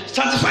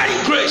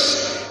 Sanctifying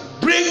grace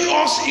brings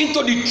us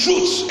into the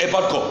truth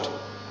about God.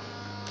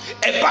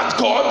 About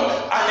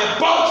God and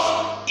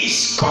about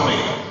His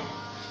coming.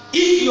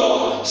 If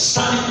your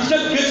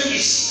sanctification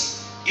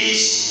grace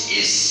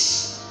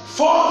is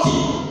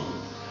faulty,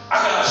 I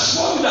can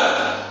assure you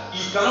that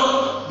you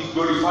cannot be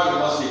glorified in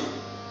last day.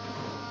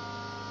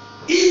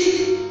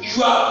 If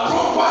you are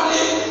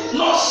properly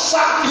not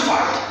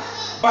sanctified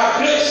by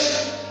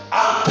grace,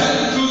 I'm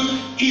telling the truth,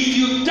 if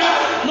you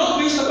die not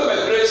being sanctified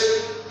by grace,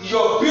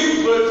 your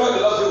being glorified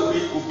the last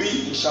day will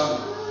be in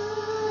shambles.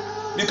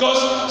 Because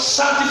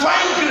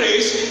sanctifying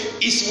grace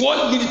is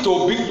what needed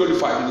to be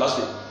glorified in the last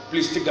day.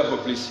 Please take that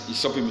book, please. It's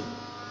stopping me.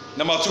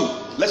 Number 2,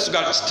 let's look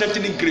at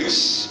strengthening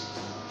grace.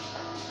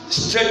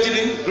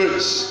 Strengthening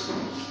grace.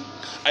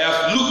 I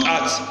have looked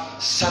at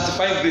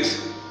sanctifying grace.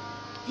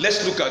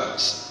 Let's look at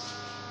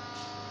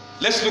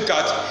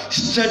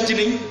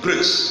strengthening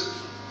grace.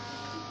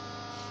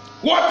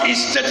 What is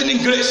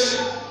strengthening grace?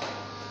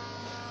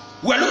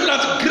 We are looking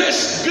at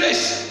grace,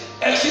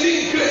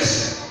 exceeding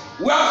grace.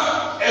 We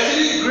have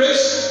exceeding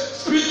grace,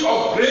 spirit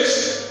of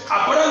grace,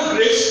 abundant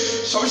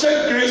grace,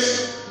 sufficient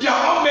grace. There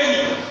are how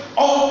many?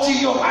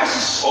 Until your eyes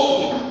is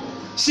open.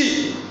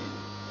 See,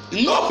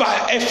 not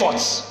by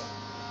efforts,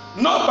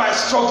 not by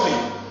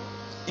struggling.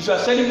 If you are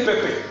selling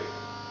pepper,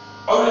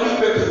 already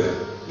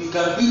pepper, you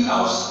can build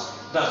house.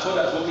 That's what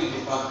that's working in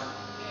the bank.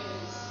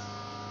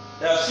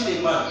 I have seen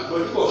a man,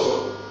 but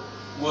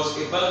was a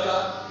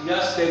banker. He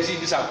has taxi in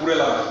this Akure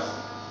land.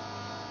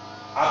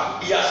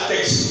 He has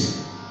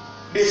taxi.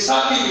 They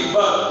sacked him in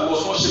bank. He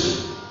was not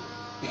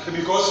shaking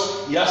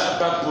because he has a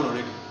backbone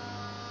already.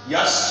 He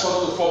has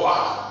something to fall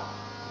back.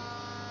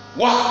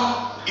 Why?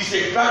 He's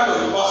a graduate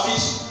of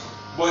universities,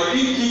 but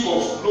he didn't think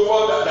of no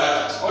one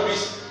that all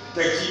these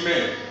taxi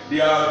men They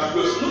are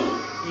dubious. No,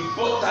 he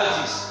bought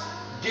taxes,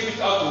 gave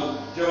it out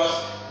to drivers.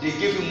 They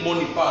gave him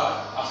money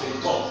back as a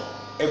return.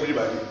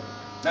 Everybody.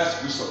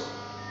 That's wisdom.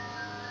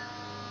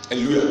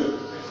 Hallelujah.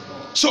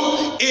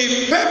 So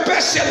a pepper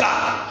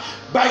seller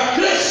by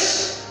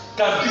grace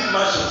can build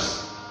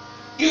mansions.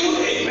 Even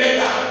a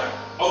beggar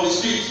on the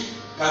street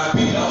can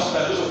build a house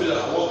that those of you that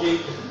are working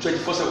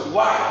 24/7.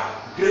 Why?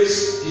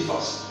 Grace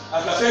differs.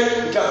 As I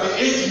said, we can be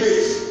 8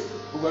 mates,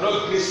 but we are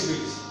not grace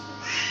mates.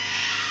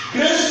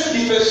 Grace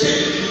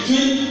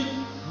differentiates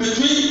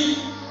between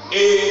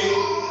a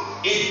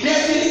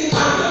destiny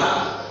carrier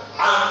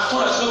and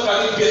someone that's not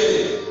carrying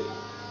destiny.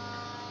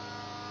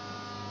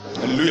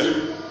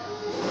 Hallelujah.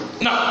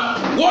 Now,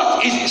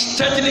 what is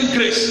strengthening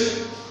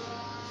grace?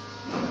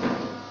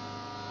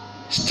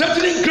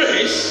 Strengthening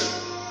grace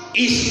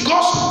is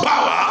God's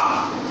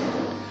power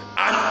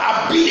and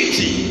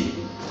ability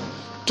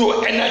to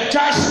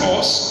energize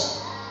us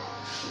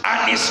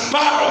and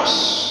inspire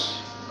us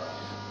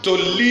to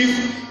live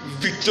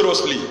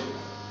victoriously.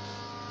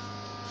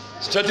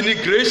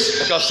 Strengthening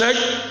grace, like I said,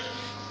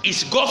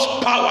 is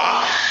God's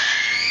power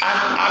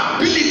and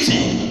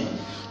ability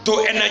to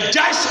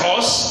energize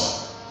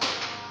us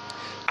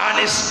and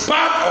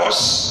inspire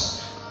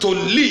us to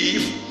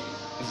live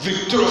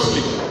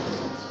victoriously.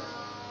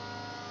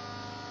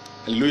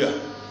 Hallelujah.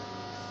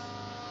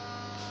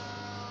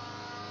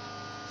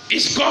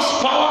 It's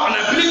God's power and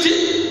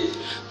ability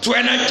to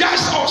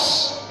energize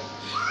us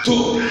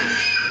to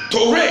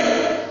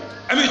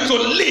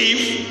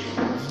live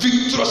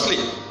victoriously.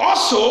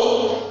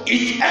 Also,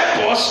 it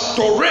helps us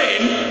to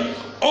reign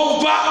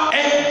over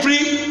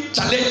every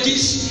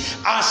challenges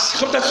and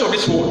circumstances of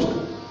this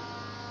world.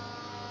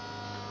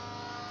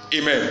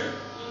 Amen.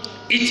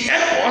 It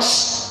helps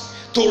us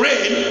to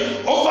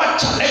reign over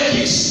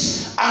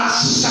challenges and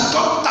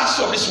circumstances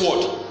of this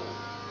world.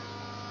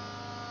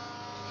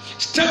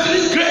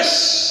 Strengthening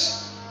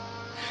grace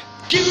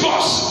keeps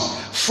us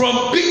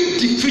from being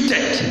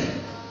defeated.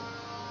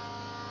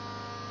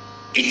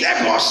 It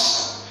helps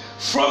us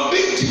from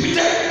being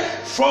defeated,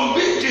 from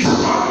being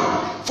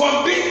destroyed,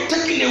 from being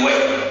taken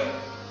away.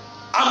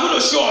 I'm going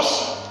to show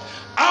us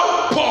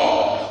how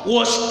Paul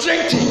was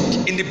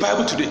strengthened in the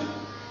Bible today.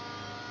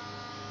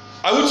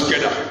 Are we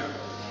together?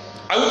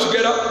 Are we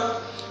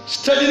together?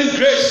 Strengthening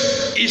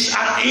grace is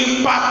an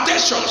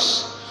impartation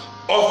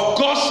of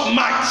God's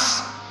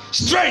might,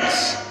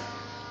 strength,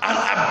 and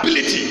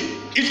ability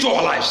into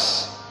our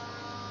lives.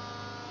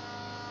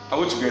 Are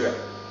we together?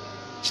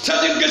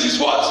 Strengthening grace is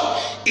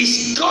what?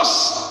 It's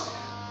God's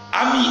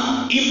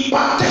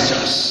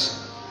impartations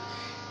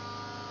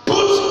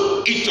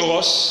put into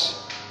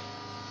us.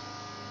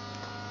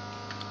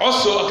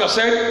 Also, like I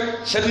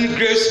said, strengthening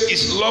grace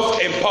is love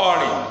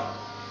empowering.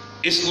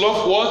 It's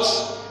love what?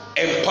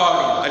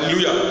 Empowering.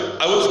 Hallelujah.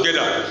 Are we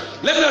together?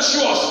 Let me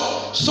show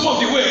us some of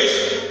the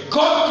ways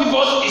God gives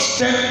us his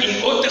strength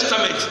in the Old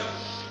Testament.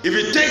 If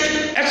you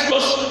take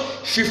Exodus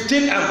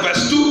 15 and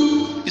verse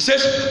 2, it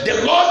says,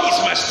 "The Lord is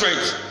my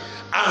strength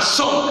and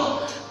song,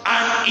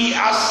 and he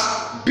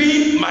has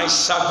been my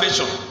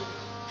salvation."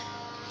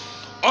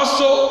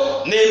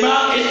 Also,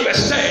 Nehemiah 8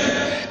 verse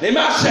 10,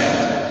 Nehemiah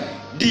said,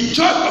 "The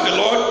joy of the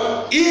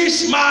Lord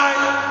is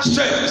my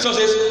strength." So it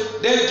says,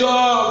 "The joy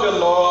of the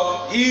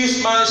Lord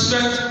is my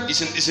strength."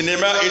 It's in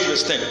Nehemiah 8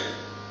 verse 10.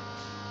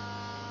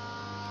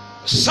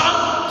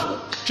 Psalm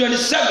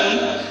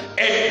 27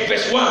 and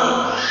verse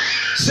 1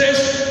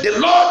 says, "The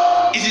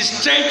Lord is the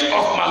strength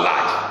of my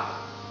life."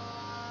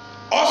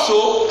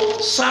 Also,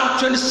 Psalm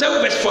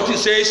 27 verse 14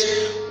 says,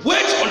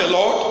 "Wait on the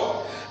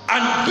Lord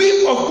and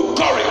be of good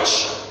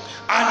courage,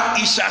 and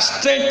he shall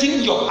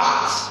strengthen your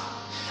heart."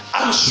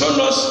 I'm showing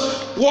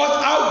us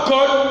how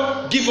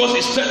God gives us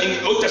his strength in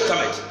the Old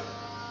Testament.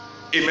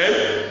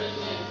 Amen.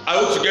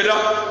 Are we together?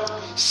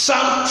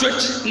 Psalm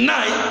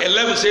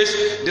 29:11 says,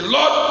 "The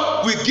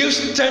Lord will give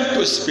strength to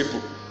his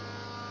people."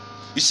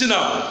 You see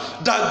now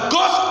that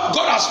God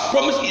has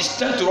promised his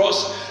strength to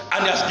us,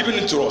 and he has given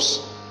it to us.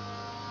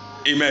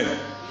 Amen.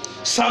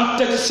 Psalm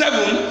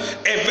 37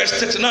 and verse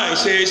 39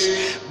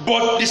 says,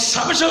 "But the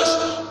salvation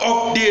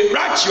of the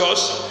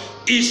righteous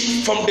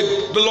is from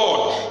the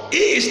Lord. He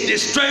is the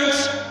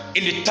strength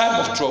in the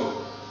time of trouble."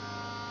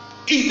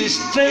 He is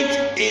the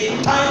strength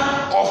in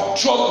time of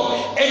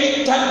trouble.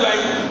 Anytime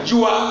when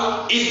you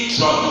are in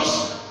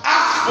troubles,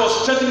 ask for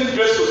strengthening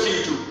grace to see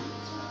you through.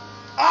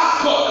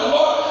 Ask God,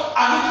 "Lord,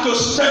 I need to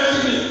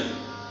strengthen me."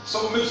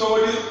 Somebody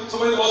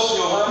lost in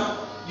your hand.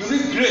 You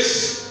need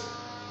grace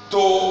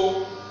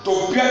to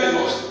bear the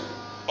loss.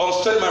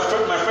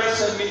 My friend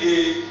sent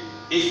me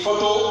a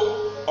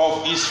photo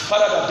of his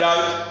father that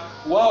died.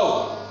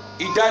 Wow,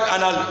 he died,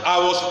 and I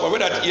was aware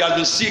that he has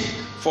been sick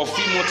for a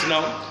few months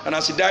now. And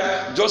as he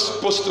died,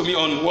 just posted to me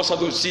on WhatsApp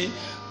to see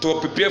to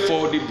prepare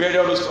for the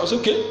burial. I was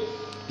okay.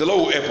 The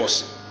Lord will help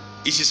us.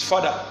 It's his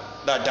father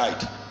that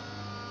died.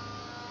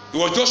 He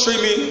was just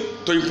showing me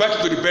to invite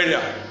him to the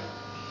burial.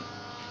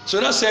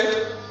 So I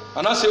said,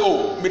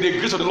 "Oh, may the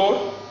grace of the Lord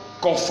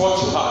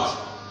comfort your heart."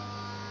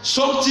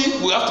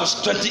 Something we have to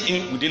strengthen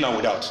in within and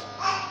without,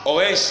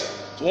 or else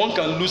one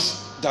can lose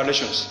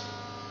directions.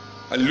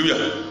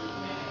 Hallelujah.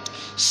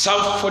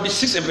 Psalm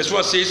 46 and verse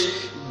 1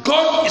 says,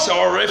 God is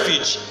our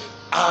refuge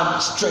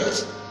and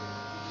strength.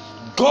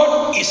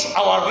 God is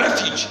our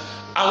refuge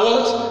and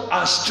what?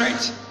 And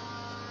strength.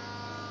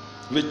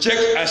 We check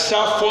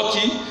Isaiah 40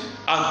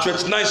 and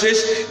 29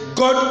 says,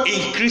 God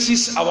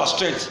increases our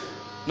strength.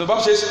 The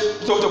Bible says,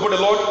 talk about the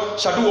Lord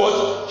shall do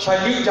what?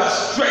 Shall give their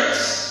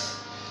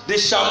strength. They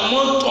shall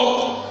mount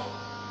up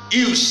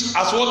hills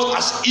as what?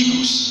 As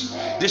eagles.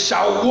 They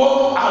shall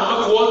walk and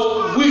not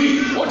what?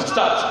 Weary. What is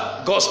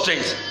that? God's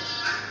strength.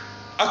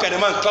 How can a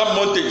man climb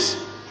mountains?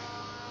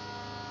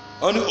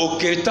 Oni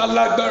òkè tá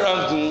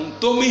lágbára gùn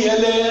tó mí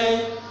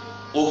hẹlẹ,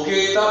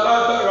 òkè tá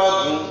lágbára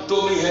gùn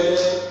tó mí hẹlẹ,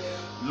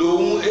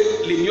 lòun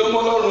lèmi ọmọ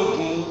Ọlọ́run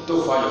gùn tó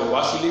fàyọ̀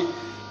wá sílé.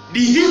 The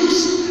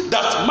hills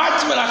that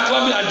mighty men are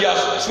climbing and they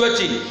are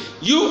sweating,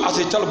 you as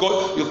a child of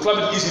God, you climb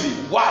it easily.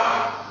 Why?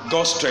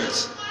 God's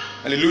strength.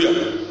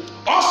 Hallelujah.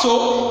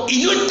 Also, in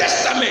New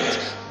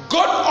Testament,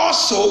 God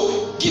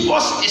also give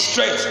us His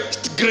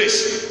strength,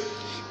 grace.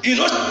 In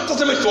New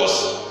Testament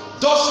was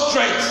God's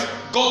strength.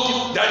 God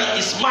give that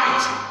His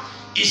might,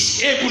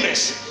 His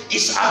ableness,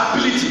 His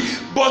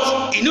ability.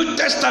 But in New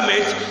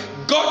Testament,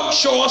 God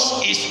shows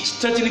us His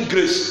strengthening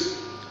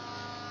grace.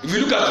 If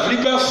you look at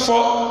Philippians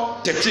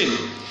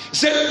 4:13, he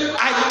said,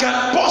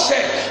 Paul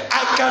said,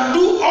 I can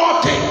do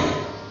all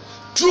things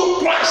through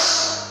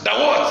Christ, that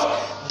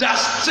what? That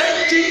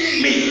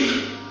strengthens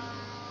me.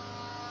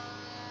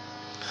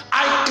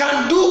 I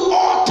can do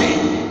all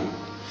things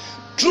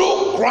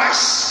through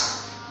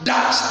Christ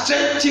that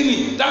strengthens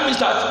me. That means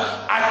that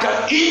I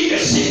can eat the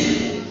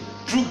sin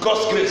through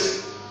God's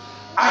grace.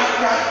 I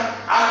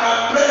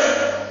can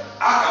pray,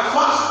 I can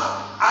fast,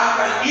 I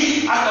can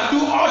eat, I can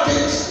do all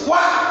things.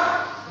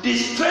 Why? The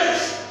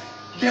strength,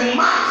 the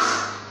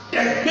might,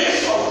 the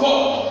grace of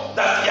God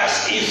that He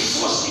has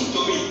infused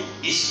into me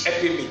is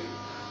helping me.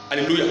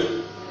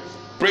 Hallelujah.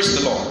 Praise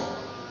the Lord.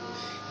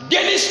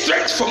 Getting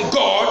strength from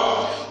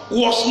God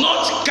was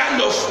not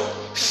kind of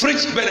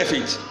fringe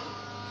benefit.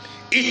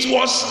 It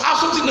was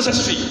absolutely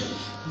necessary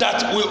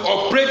that we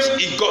operate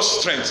in God's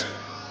strength.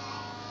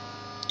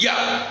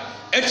 Yeah.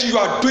 And you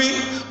are doing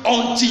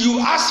until you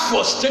ask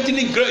for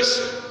strengthening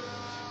grace.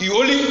 You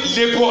only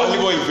labor and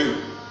labor in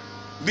vain.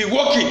 Be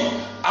working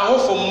and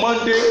work from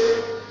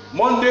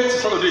Monday to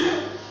Saturday.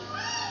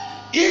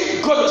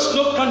 If God does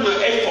not count your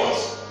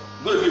efforts,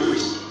 it's going to be a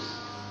waste.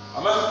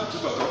 Am I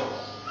speaking at all?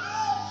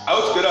 Are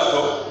we together at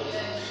all?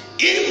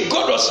 If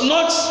God does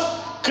not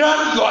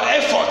crown your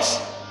efforts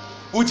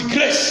with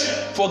grace,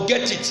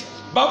 forget it.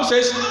 Bible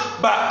says,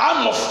 by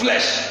arm of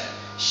flesh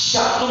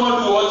shall no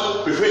man do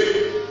what?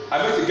 Prevail. I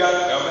met a guy,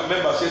 I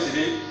remember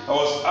yesterday, I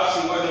was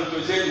asking why don't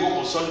you say you work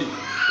on Sunday.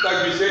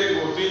 Like we said, he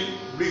was doing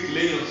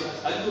bricklaying on Sunday.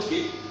 I said,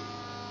 okay.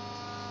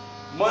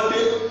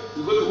 Monday,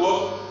 you go to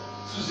work.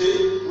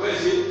 Tuesday,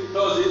 Wednesday,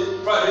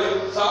 Thursday,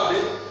 Friday,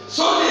 Saturday,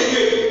 Sunday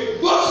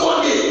again. Just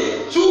one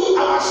day, 2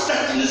 hours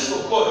strengthness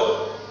for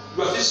God.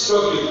 You are still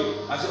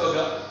struggling. I said,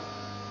 okay,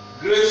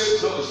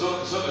 grace is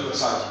not on your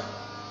side.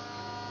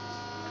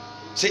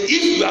 Say,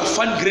 if you have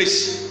found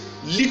grace,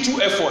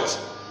 little effort,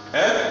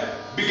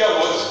 bigger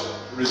what?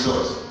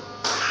 Result.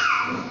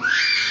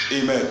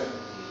 Amen.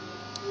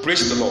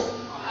 Praise the Lord.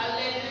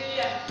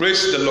 Hallelujah.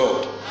 Praise the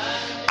Lord.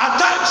 At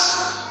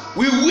times,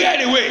 we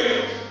wear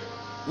away.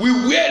 We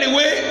wear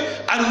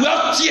away and we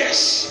have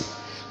tears.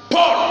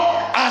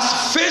 Paul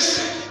has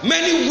faced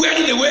many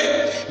wearing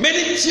away,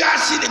 many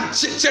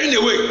tears tearing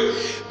away.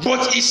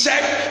 But he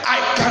said,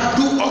 I can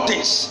do all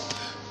things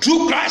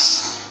through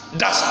Christ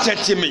that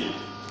strengthens me.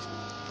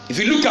 If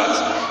you look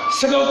at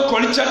 2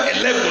 Corinthians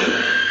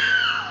 11,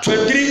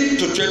 23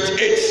 to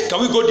 28. Can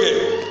we go there?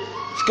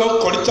 2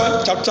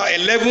 Corinthians chapter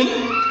 11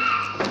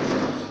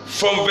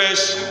 from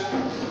verse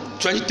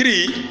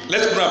 23.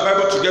 Let's open our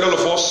Bible together, all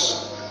of us.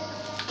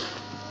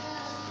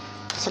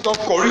 2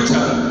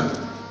 Corinthians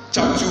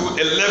chapter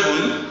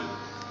 11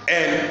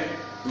 and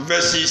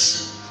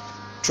verses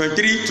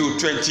 23 to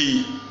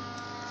 28.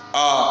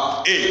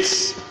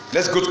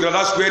 Let's go together.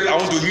 That's great. I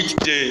want to hit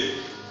the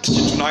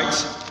teaching tonight.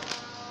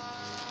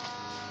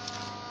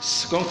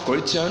 2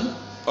 Corinthians,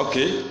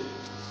 okay.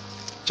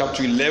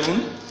 Chapter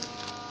 11.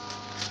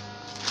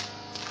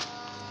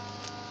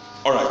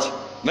 All right.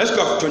 Let's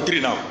go to 23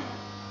 now.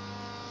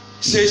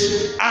 It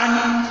says,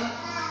 and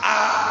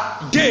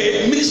are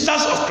they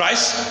ministers of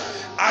Christ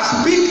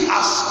as big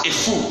as a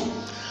fool?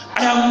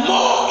 I am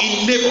more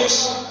in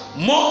labors,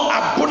 more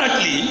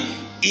abundantly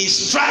in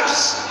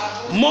stripes,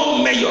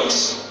 more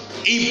measures,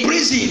 in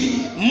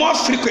prison, more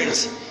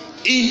frequent,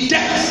 in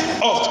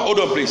death of. Hold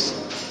on, please.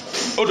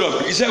 Hold on,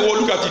 please. He said,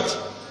 well, look at it.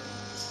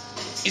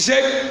 He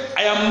said,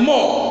 I am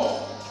more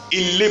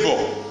in labor.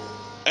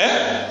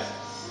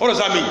 What does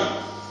that mean?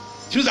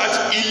 It means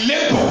that he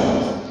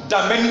labored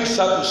than many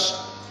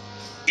disciples.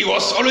 He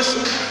was always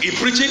in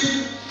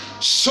preaching,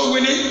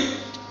 sowing,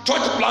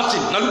 church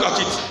planting. Now look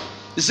at it.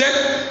 He said,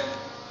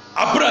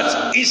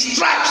 abroad in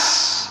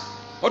stripes.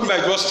 What do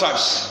I do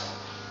stripes?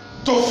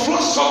 To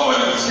float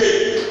somebody with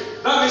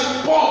shame. That means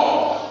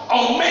Paul,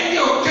 on many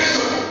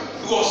occasions,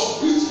 he was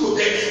beat to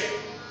death.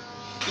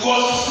 He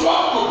was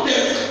flogged to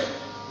death.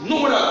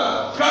 No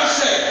wonder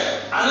Christ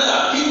said,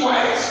 another, be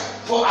quiet,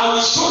 for I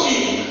will show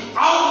him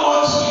how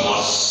much he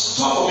must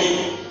suffer for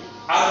me.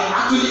 And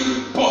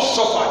actually, Paul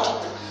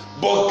suffered,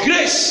 but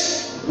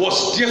grace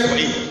was there for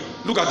him.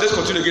 Look at this,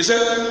 continue again. He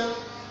said,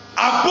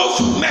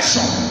 above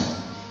measure,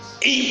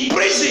 in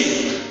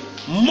prison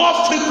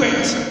more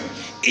frequent,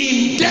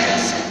 in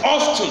death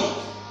often.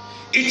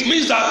 It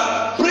means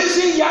that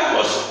prison yard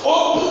was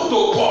open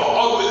to God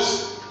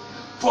always,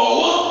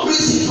 for one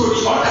prison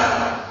to the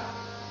other.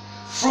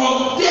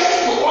 From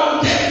death to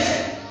one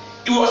death,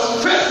 it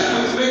was faced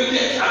with many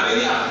deaths and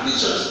many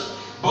afflictions,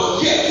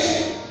 but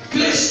yet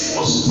grace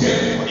was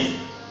there for him.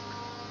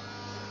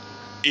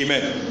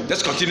 Amen.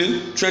 Let's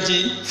continue.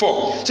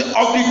 24. So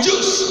of the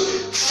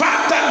Jews,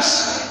 5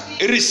 times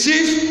he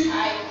received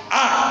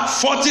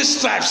 40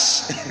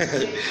 stripes.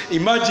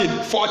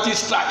 Imagine 40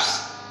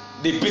 stripes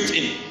they beat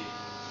him.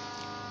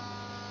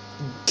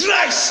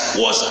 Thrice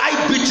was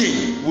I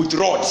beaten with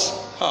rods.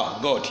 Oh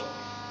God.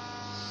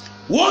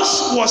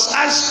 Once was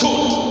I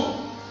stoned.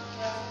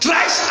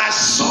 Thrice I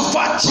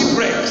suffered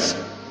shipwrecks.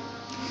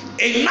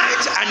 A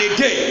night and a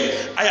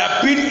day I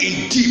have been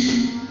in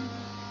deep.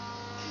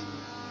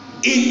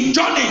 In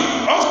journey,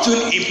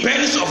 often in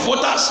perils of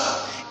waters,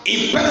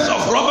 in perils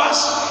of robbers,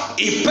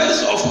 in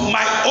perils of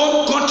my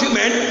own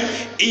countrymen,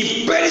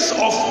 in perils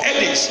of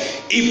headaches,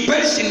 in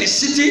perils in the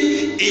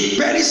city, in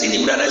perils in the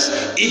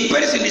wilderness, in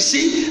perils in the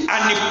sea,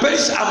 and in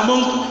perils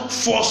among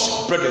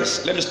false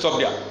brothers. Let me stop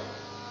there.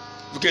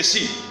 You can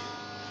see,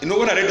 you know,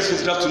 when I read this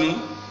this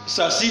afternoon, it's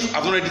as if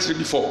I've not read this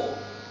before.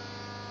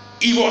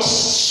 He was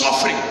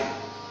suffering.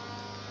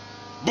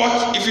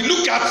 But if you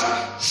look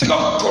at 2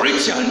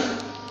 Corinthians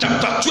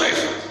chapter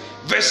 12,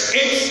 verse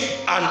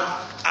 8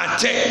 and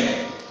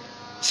 10.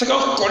 2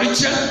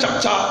 Corinthians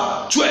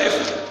chapter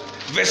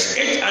 12, verse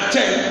 8 and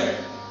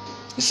 10.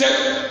 He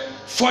said,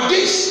 for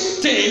this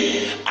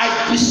thing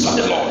I besought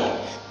the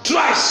Lord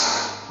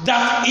thrice,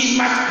 that he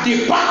might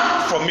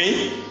depart from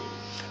me.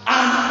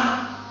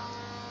 And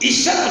he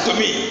said unto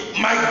me,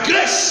 my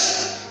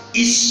grace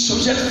is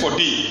sufficient for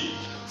thee,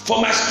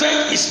 for my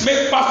strength is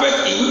made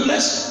perfect in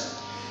weakness.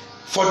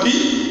 For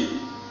thee,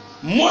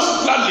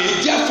 most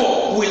gladly,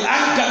 therefore, will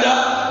I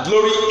gather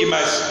glory in my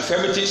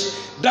infirmities,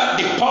 that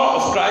the power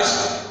of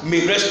Christ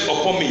may rest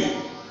upon me.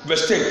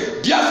 Verse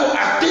 10. Therefore,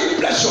 I take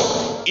pleasure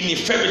in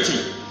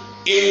infirmity,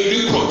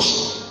 in reproach,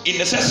 in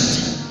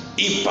necessity,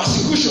 in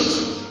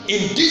persecution,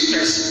 in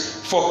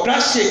distress, for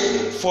Christ's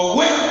sake. For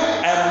when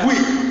I am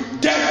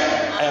weak,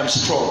 then I am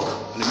strong.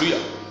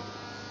 Hallelujah.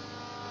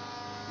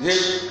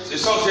 The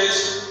song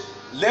says,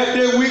 let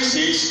the weak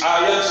say,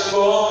 I am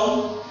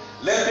strong.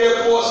 Let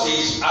the poor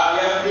say, I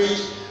am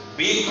rich,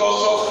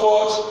 because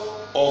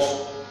of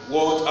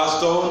what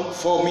has done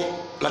for me.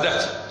 Like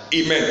that.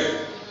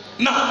 Amen.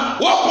 Now,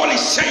 what Paul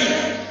is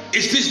saying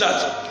is this,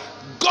 that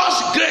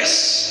God's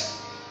grace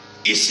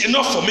is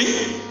enough for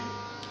me.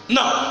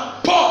 Now,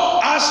 Paul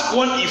has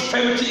one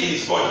infirmity in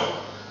his body.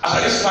 As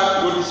I this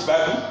time wrote this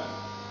Bible,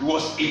 he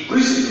was in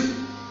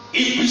prison.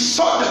 He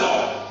besought the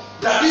Lord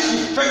that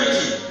this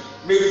infirmity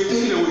may be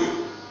taken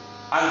away.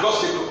 And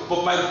God said,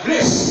 but my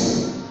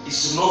grace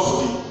is enough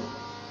for me.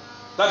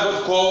 That's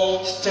what we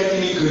call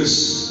strengthening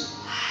grace.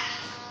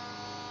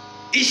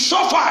 He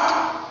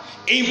suffered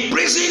in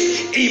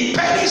prison, in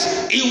perils,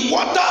 in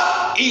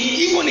water, in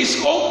even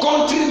his own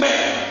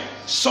countrymen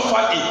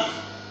suffered it.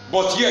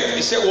 But yet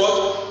he said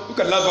what? Look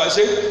at last verse.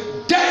 He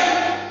said,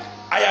 then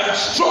I am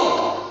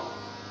strong.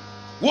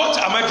 What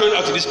am I doing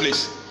out of this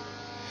place?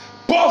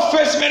 Paul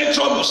faced many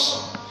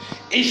troubles.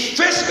 He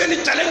faced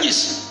many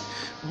challenges.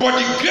 But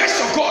the grace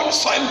of God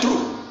saw him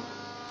through.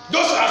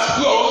 Those as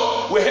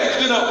well we're here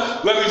today now,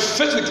 we have been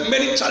faced with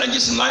many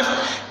challenges in life.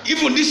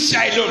 Even this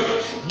year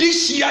alone.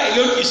 This year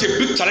alone is a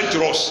big challenge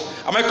to us.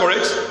 Am I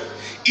correct?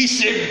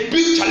 It's a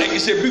big challenge.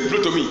 It's a big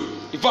blow to me.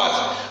 In fact,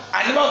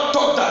 I never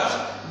thought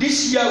that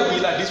this year will be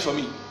like this for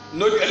me.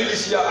 Not early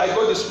this year, I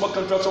got a small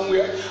contract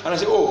somewhere, and I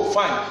said, "Oh,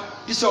 fine,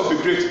 this year will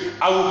be great.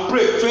 I will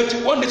pray."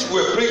 21 days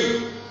we were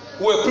praying.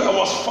 I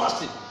was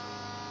fasting.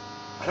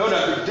 I know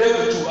that the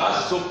devil too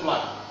has his own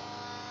plan,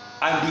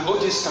 and the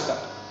OJ scattered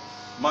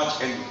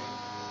much early.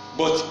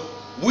 But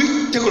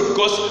we take it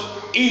because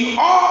in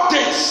all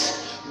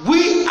things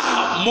we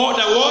are more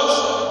than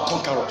what?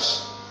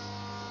 Conquerors.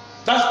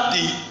 That's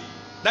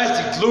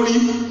the glory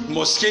we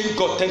must give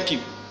God. Thank you.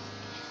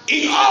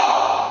 In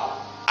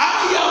all,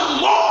 I am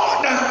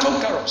more than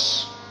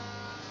conquerors.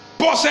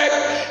 Paul said,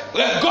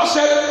 God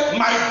said,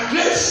 my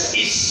grace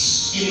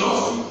is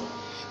enough.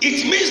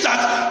 It means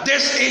that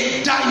there's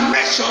a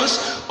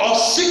dimensions of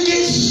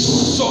seeking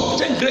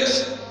sufficient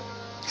grace.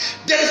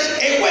 There's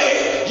a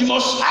way you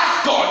must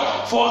ask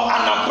God for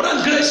an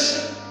abundant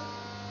grace.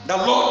 The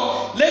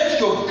Lord, let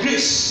your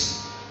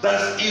grace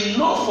that's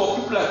enough for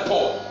people like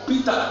Paul,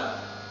 Peter,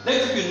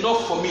 let it be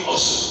enough for me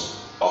also.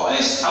 Or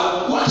else I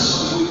will go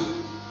astray.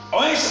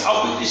 Or else I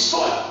will be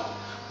destroyed.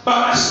 By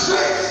my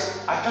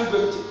strength, I can't do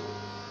everything.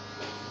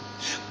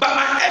 By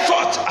my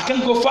effort, I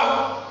can't go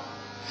far.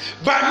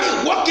 By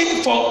me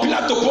walking from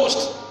pillar to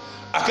post,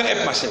 I can't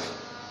help myself.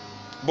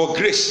 but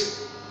grace.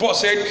 Paul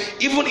said,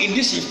 even in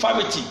this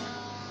infirmity,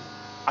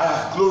 I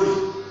have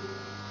glory.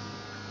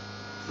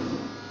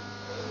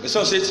 The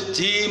song says,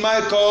 till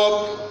my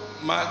cup,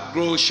 my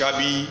growth shall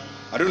be.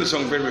 I don't know the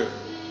song very well.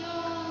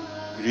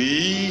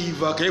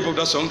 River, can you put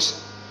that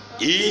songs?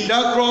 In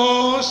the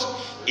cross,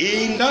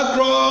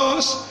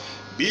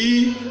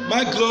 be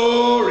my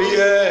glory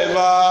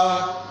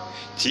ever.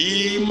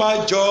 Till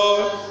my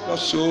joy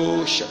was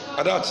so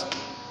shall. That,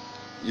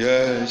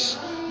 yes,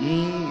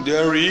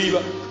 the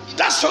river.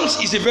 That song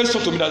is a very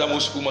song to me that we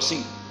must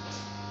sing.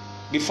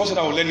 Before that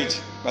I will learn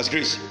it. That's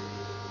grace.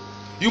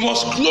 You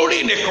must glory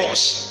in the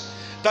cross.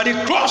 That the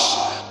cross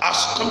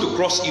has come to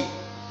cross you.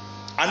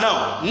 And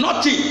now,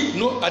 nothing,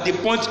 no, at the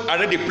point I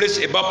read the place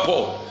about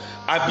Paul,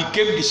 I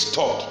became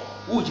disturbed.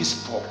 Who is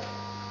Paul?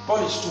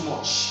 Paul is too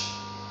much.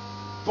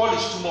 Paul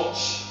is too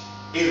much.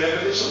 A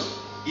revelation,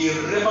 a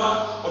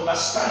rhema,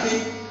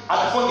 understanding.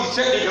 At the point he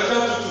said in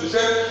Galatians 2:2, he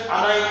said, and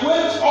I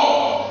went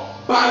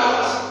up by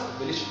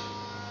revelation.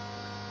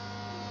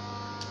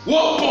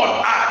 What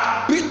Paul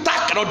had, Peter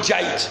cannot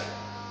deny it.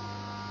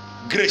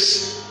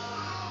 Grace.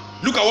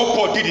 Look at what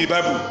Paul did in the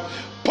Bible.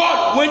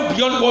 Paul went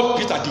beyond what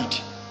Peter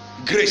did.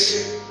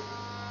 Grace.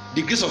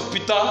 The grace of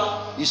Peter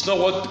is not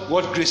what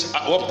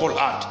Paul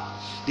had.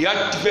 They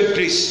had different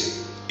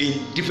grace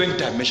in different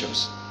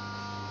dimensions.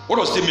 What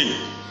does it mean?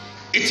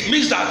 It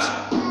means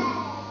that,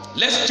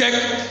 let's check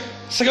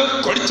 2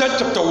 Corinthians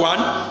chapter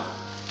 1,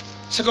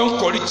 2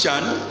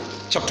 Corinthians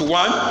chapter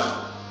 1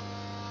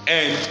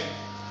 and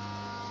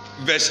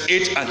verse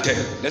 8 and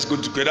 10. Let's go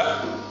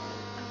together.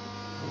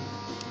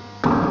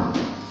 2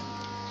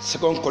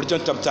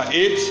 Corinthians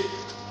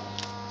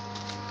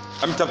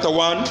chapter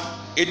 1,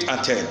 8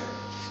 and 10.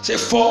 Say,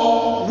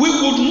 for we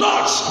would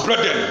not,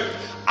 brethren,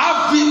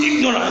 have been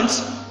ignorant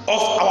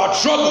of our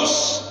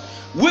troubles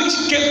which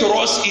came to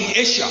us in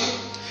Asia,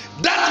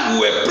 that we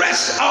were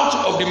pressed out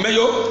of the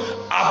measure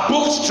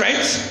above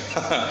strength,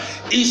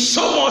 in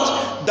so much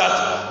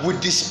that we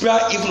despair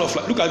even of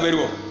life. Look at it very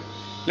well.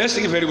 Let's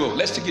take it very well.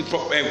 Let's take it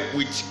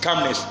with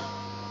calmness.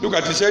 Look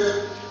at it. He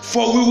said,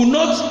 for we will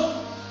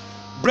not,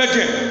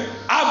 brethren,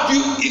 have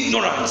you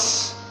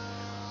ignorance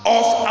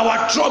of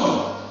our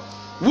trouble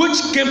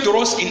which came to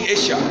us in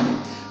Asia,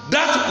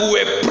 that we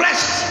were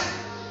pressed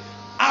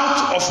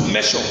out of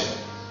measure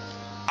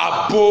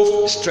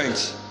above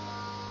strength.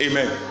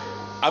 Amen.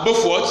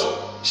 Above what?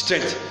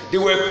 Strength. They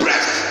were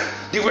pressed,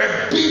 they were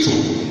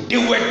beaten, they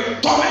were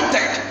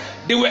tormented,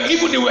 they were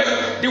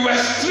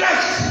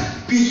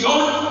stretched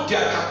beyond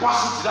their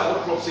capacity. That's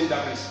what Paul said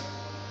that place.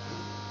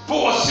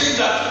 Paul was saying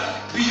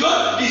that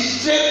beyond the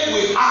strength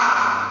we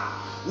had,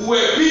 we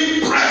were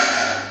being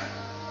pressed.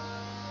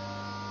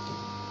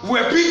 We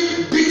were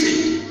being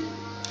beaten,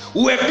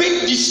 we were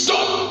being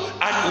disturbed,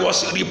 and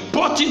was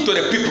reporting to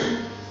the people.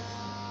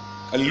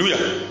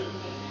 Hallelujah.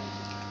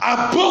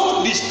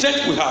 Above the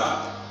strength we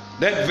have.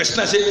 Then verse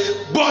 9 says,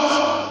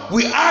 but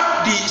we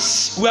had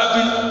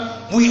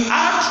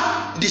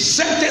the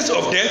sentence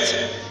of death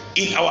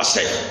in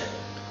ourselves,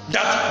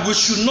 that we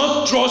should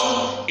not trust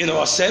in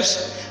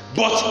ourselves,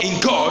 but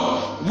in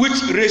God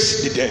which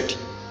raised the dead.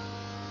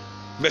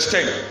 Verse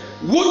 10,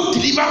 would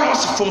deliver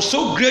us from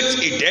so great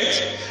a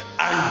death,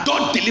 and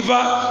doth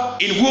deliver,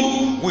 in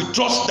whom we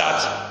trust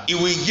that he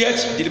will yet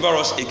deliver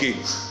us again.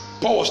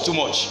 Paul was too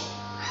much.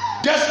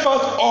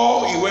 Despite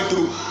all he went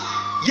through,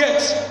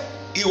 yet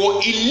he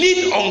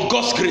leaned on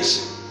God's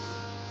grace.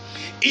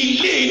 He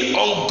leaned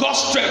on God's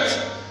strength.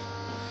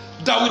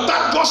 That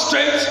without God's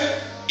strength,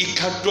 he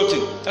can't do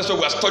nothing. That's why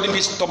we are studying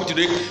this topic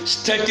today,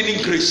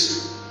 strengthening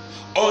grace.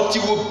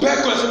 Until we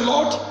beg God and say,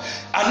 Lord,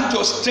 I need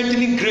your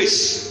strengthening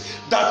grace.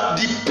 That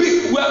the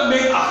pit where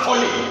men are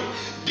falling,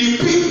 the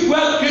pit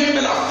where great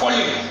men are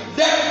falling,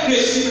 let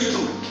grace see me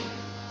through.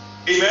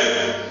 Amen.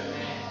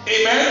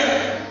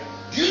 Amen.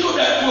 Do you know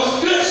that it was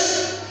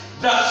grace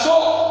that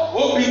saw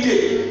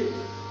Obike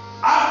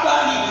after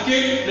he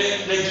became the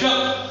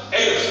Nigerian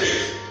head of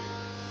state?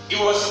 He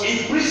was in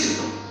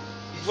prison.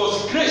 It was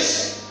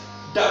grace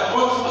that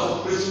brought him out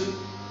of prison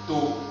to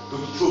the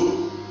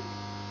throne.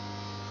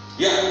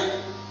 Yeah.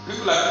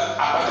 People like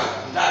Abacha,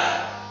 he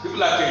died. People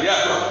like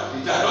Yadwa,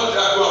 he died. Not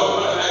Yadwa,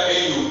 not that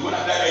AU,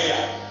 not that area.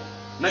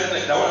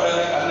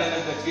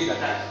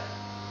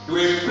 They were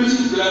in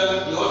prison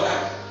together, they all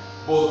died.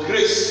 But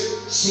grace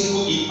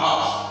singled him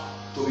out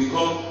to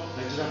become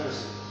Nigerian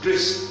president.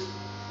 Grace.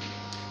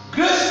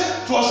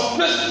 Grace was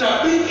blessed to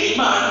bring a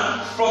man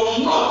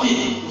from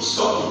nothing to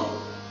something.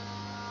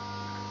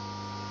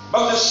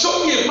 But to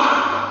show me a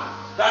man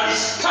that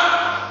is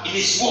calm in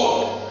his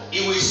word,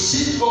 he will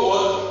sit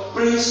forward,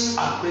 praise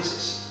and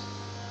praises.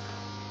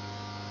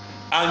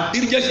 And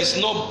diligence is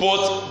not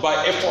bought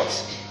by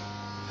effort.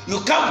 You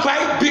can't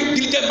buy big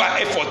diligence by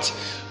effort.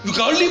 You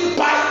can only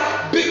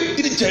buy big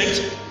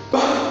diligence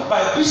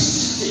by being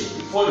sitting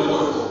before the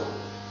word of God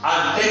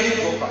and learning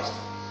from Christ.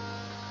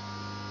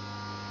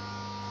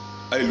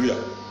 Hallelujah.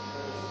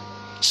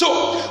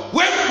 So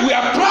when we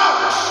are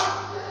proud,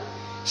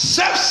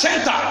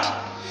 self-centered,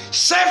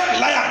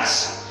 self-reliant,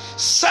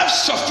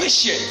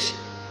 self-sufficient,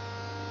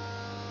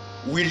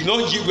 we are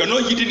not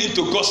yielding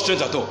into God's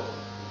strength at all.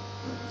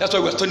 That's why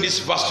we're studying this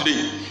verse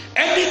today.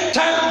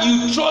 Anytime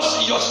you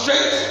trust your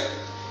strength,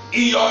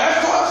 in your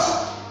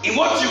efforts, in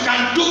what you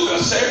can do for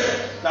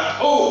yourself,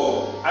 that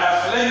I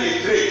have learned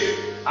a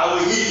trade, I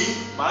will heal.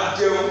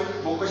 You're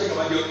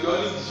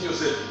only teaching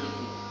yourself.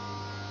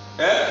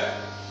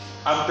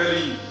 I'm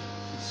telling you,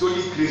 it's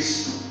only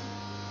grace.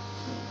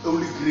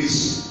 Only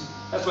grace.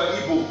 That's why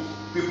Igbo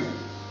people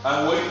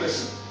and one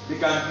person, they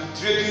can be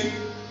trading,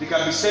 they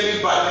can be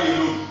selling badly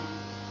alone,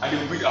 and they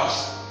will beat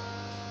us.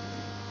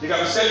 They can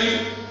be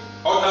selling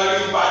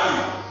ordinary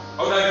badly,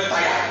 ordinary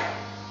tire.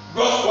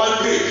 Just one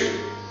trade,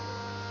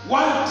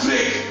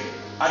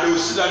 and they will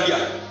sit down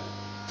here.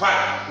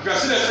 Fine. You can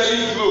see them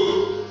selling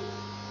globe.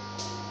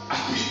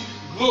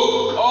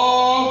 Globe,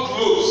 all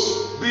globes,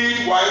 be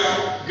it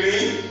white,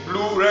 green,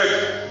 blue,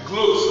 red,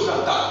 globes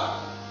like that,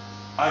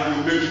 and they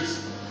will make it.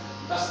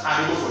 That's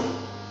animal for you.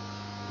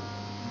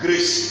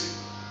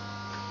 Grace.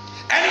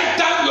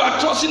 Anytime you are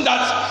trusting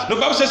that, the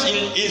Bible says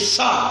in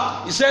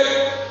Psalm, it said,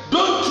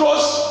 don't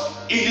trust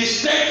in the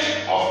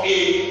strength of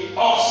a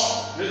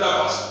horse.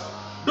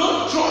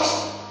 Don't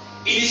trust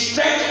in the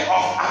strength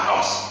of an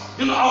horse.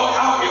 You know how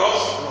a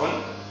horse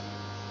runs?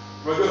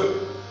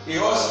 Brother, a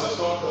horse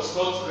does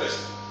not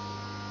rest.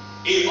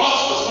 A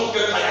horse does not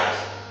get tired.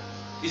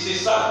 It's a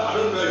Psalm. I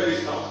don't know where it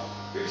is now.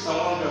 Maybe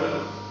someone I don't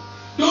know.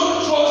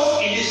 Don't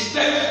trust in the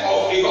strength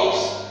of a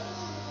horse.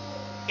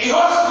 A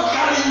horse will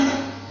carry you,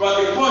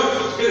 but the point is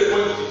to get a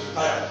point of it to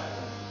tire.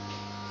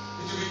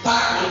 It will be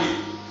tired only.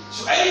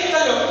 So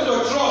anytime you put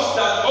your trust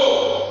that,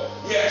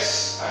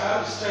 yes, I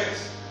have the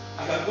strength,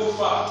 I can go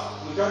far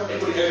without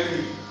anybody helping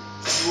me,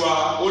 you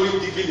are only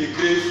digging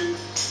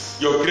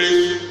your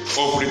grave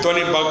of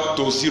returning back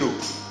to zero.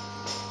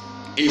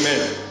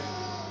 Amen.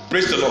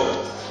 Praise the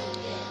Lord.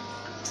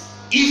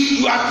 If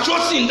you are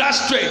trusting in that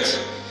strength,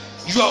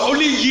 you are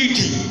only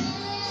yielding.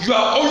 You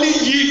are only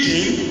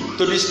yielding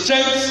to the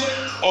strength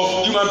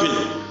of human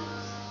being.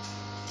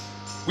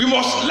 We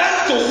must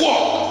learn to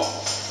walk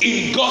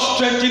in God's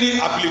strengthening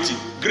ability,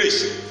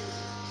 grace.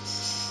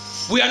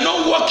 We are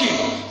not walking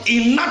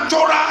in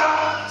natural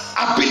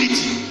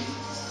ability.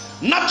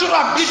 Natural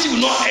ability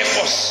will not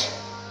help us.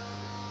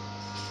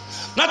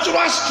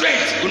 Natural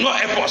strength will not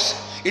help us.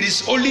 It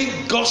is only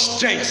God's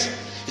strength.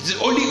 It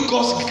is only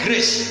God's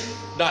grace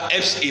that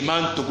helps a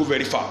man to go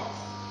very far.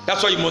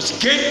 That's why you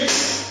must gain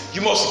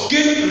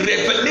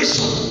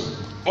revelation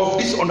of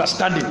this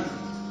understanding.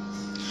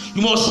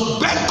 You must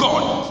beg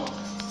God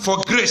for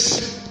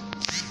grace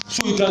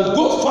so you can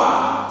go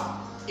far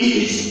in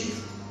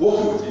His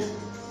walking with Him.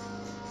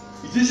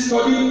 Is it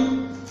study?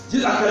 Is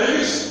it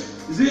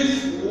academics? Is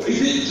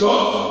it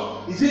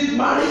job? Is it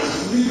marriage?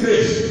 Is it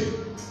grace?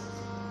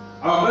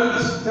 Our man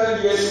is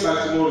 10 years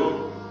by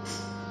tomorrow.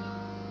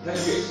 10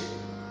 years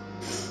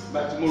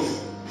by tomorrow.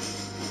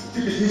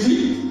 It is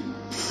easy.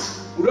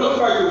 We don't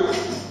fight.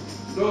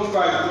 Don't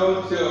fight.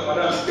 Don't tell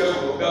Madam be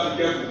careful. Oga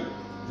be careful.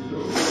 You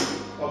know.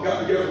 Oga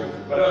be careful.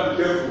 Madam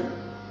be careful.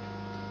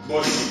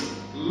 But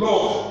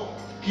love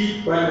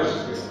keep binding us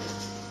together.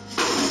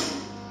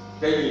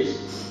 10 years.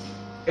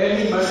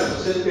 Any man that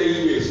said 10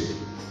 years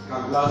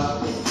can last.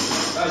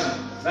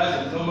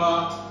 That's the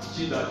normal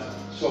teaching that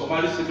some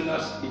marriage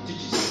seminars it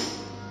teaches.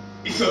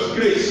 It was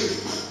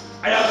grace.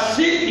 I have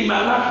seen in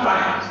my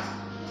lifetime.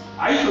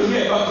 I used to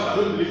hear about it. I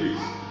don't believe it.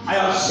 I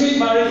have seen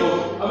marriage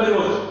of how many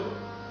months?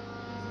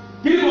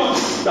 3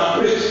 months that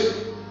breaks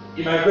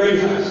in my very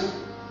hands.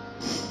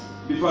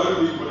 Before I don't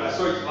believe, but I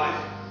saw it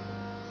live.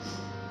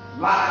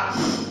 Live.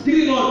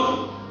 3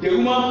 months. The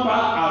woman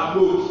packed her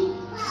load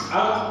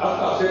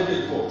after I said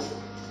it before.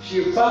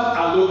 She packed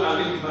her load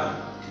and leave the man.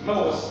 The man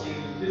was in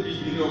the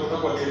beginning of the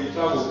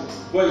travel.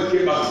 When he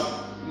came back,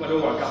 the woman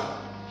don't work out.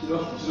 She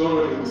don't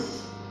run away.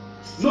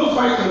 No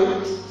fight,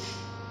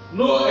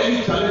 no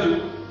any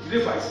challenge. They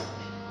didn't fight.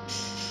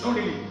 Not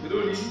really. They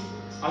don't really.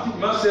 I think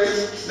man said,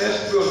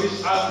 let's pray on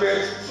this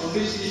aspect, on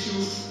this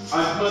issue,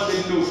 and the man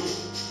said no.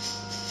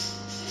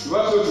 You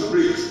are going to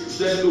pray. You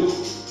said no.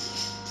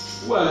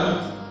 Who are you?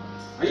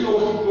 Are you not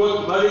working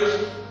towards marriage?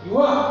 You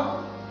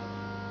are.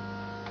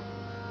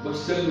 But she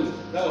said no.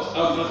 That was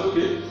how the man said,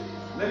 okay,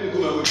 let me go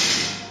my way.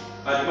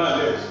 And the man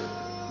left.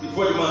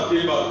 Before the man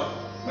came back,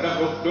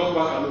 Madam, don't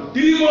back alone.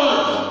 3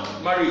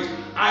 months marriage.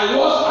 I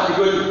was at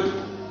the wedding.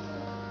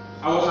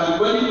 I was at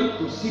the wedding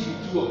to see the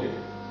two of them.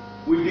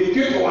 When they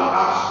came to our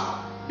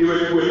house, they were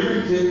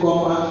living the same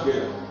compound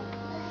together.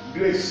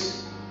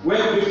 Grace.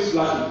 When grace is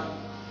lacking,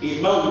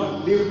 a man will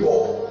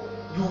labor.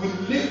 You will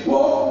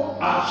labor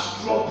and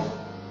struggle.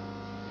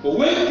 But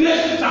when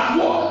grace is at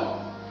work,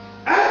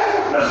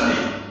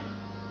 effortlessly,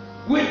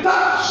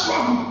 without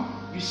struggle,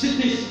 you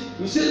see this,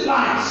 you see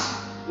lights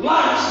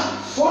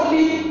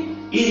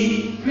falling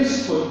in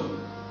places for you.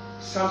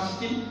 Psalm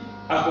 16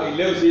 and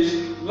 11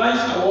 says,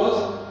 lights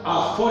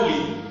are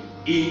falling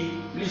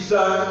in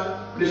pleasant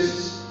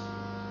places.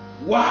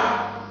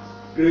 Why?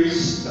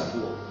 Grace is at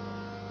work.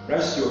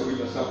 Rise to your feet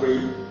and start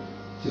praying.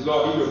 Say,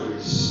 Lord, I need your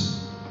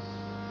grace.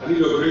 I need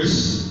your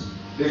grace.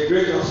 The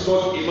grace that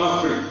sought a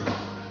man free.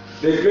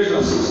 The grace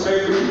that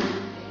sets me free.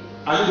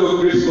 I need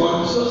to grace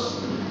God,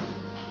 Jesus.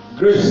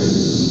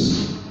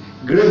 Grace.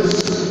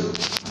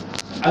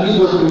 Grace. I need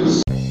to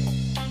grace.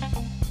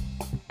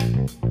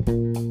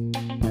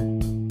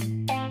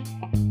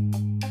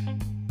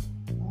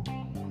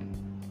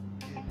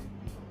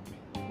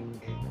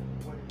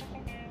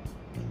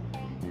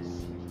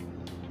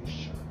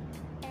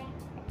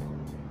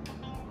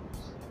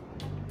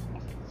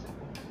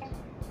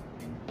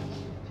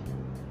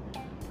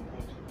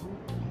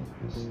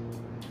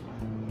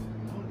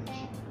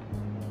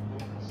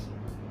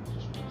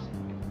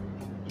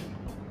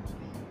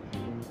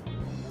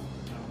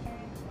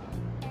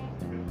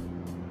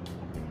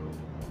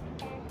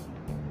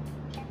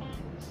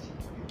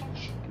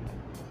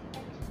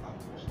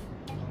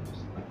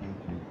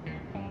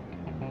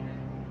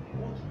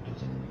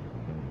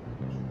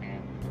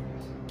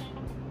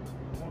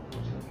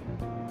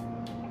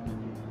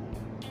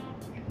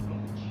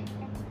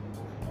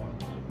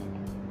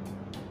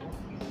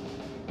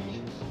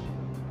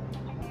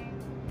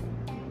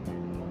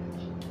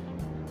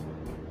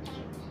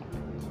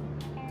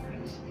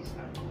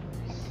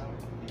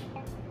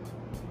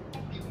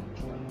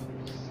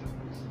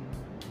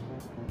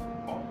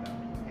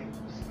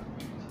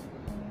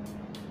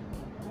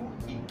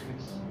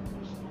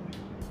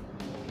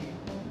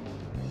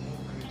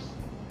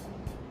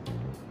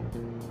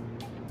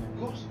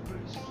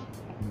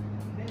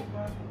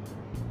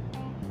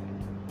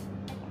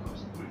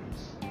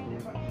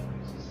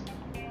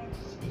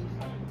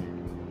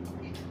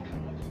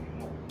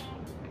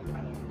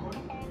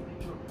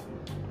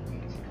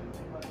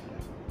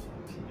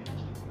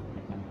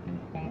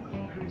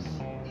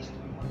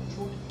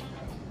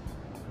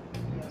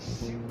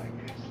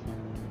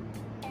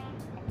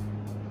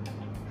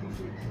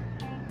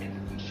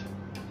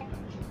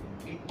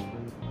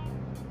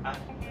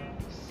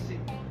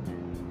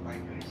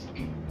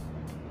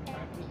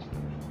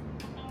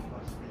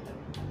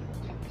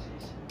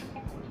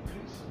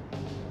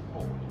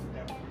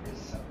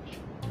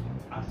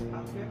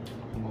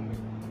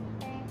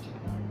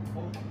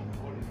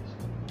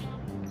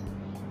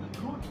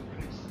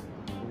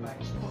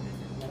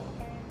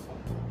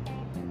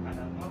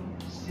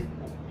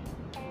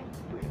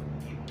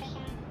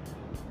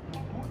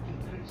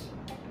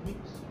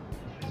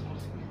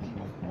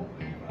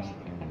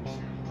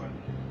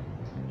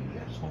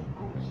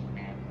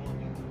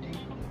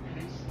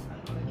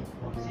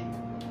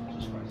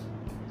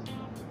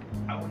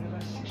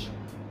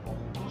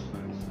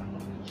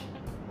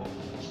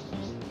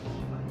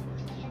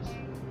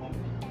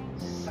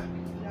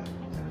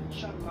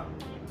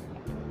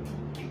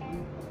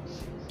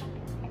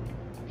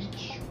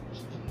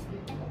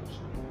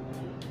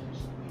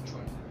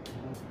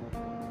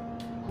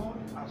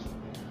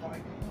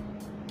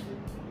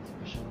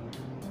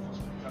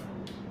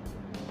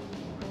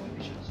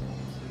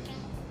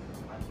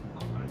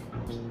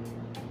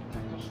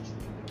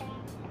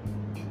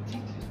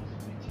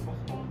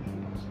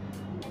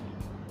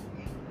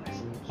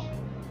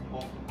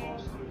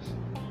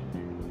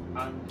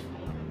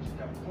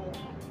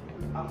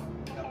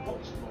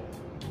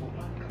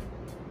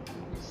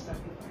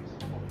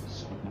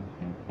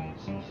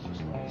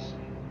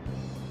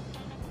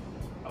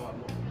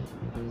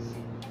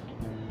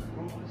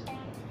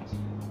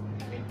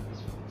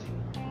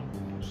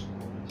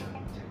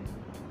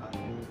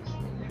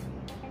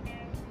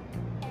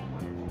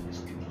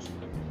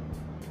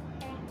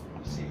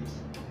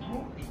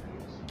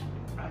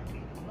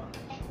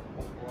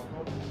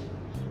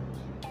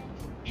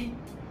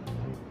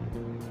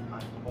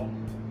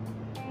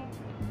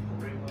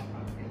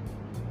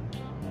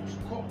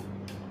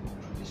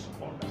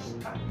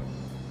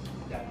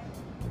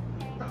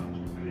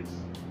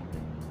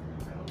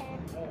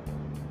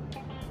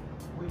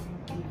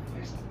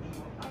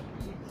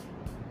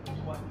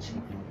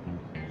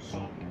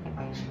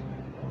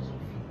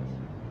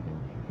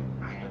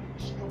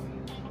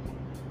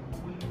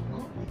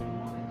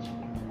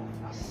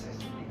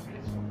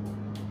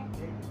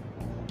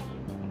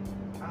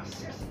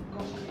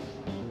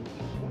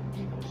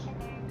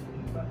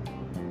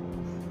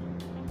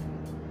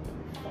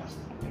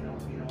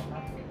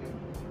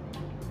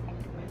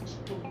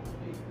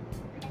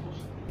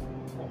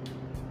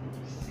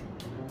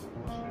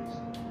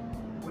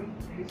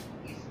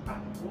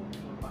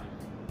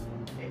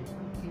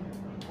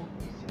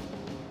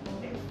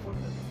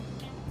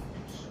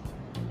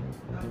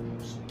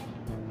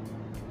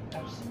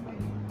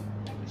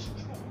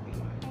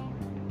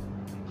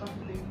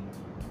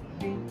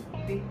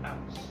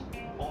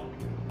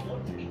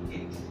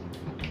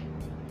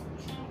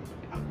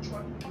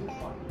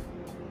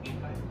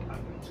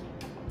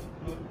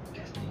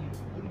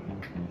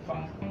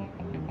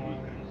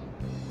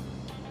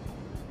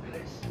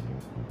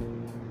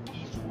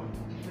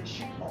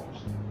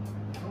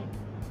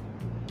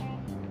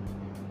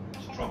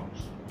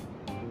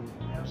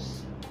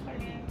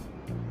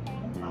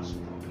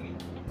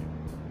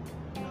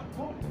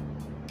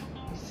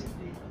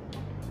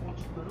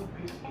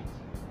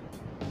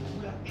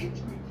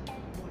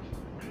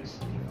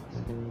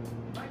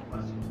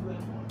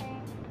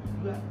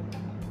 We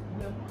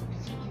are not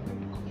beseeching them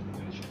because of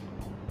revelation.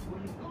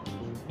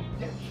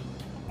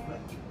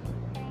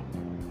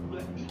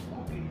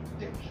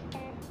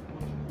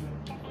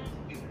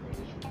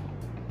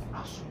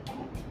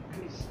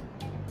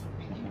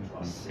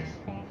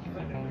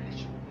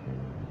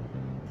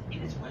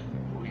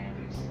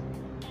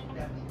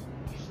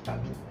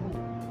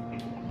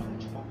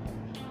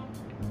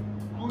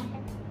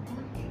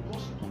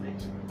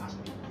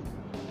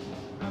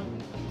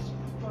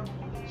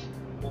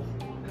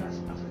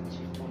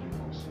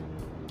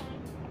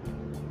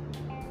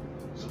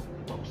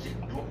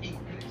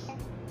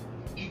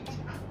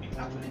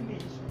 actually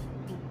means.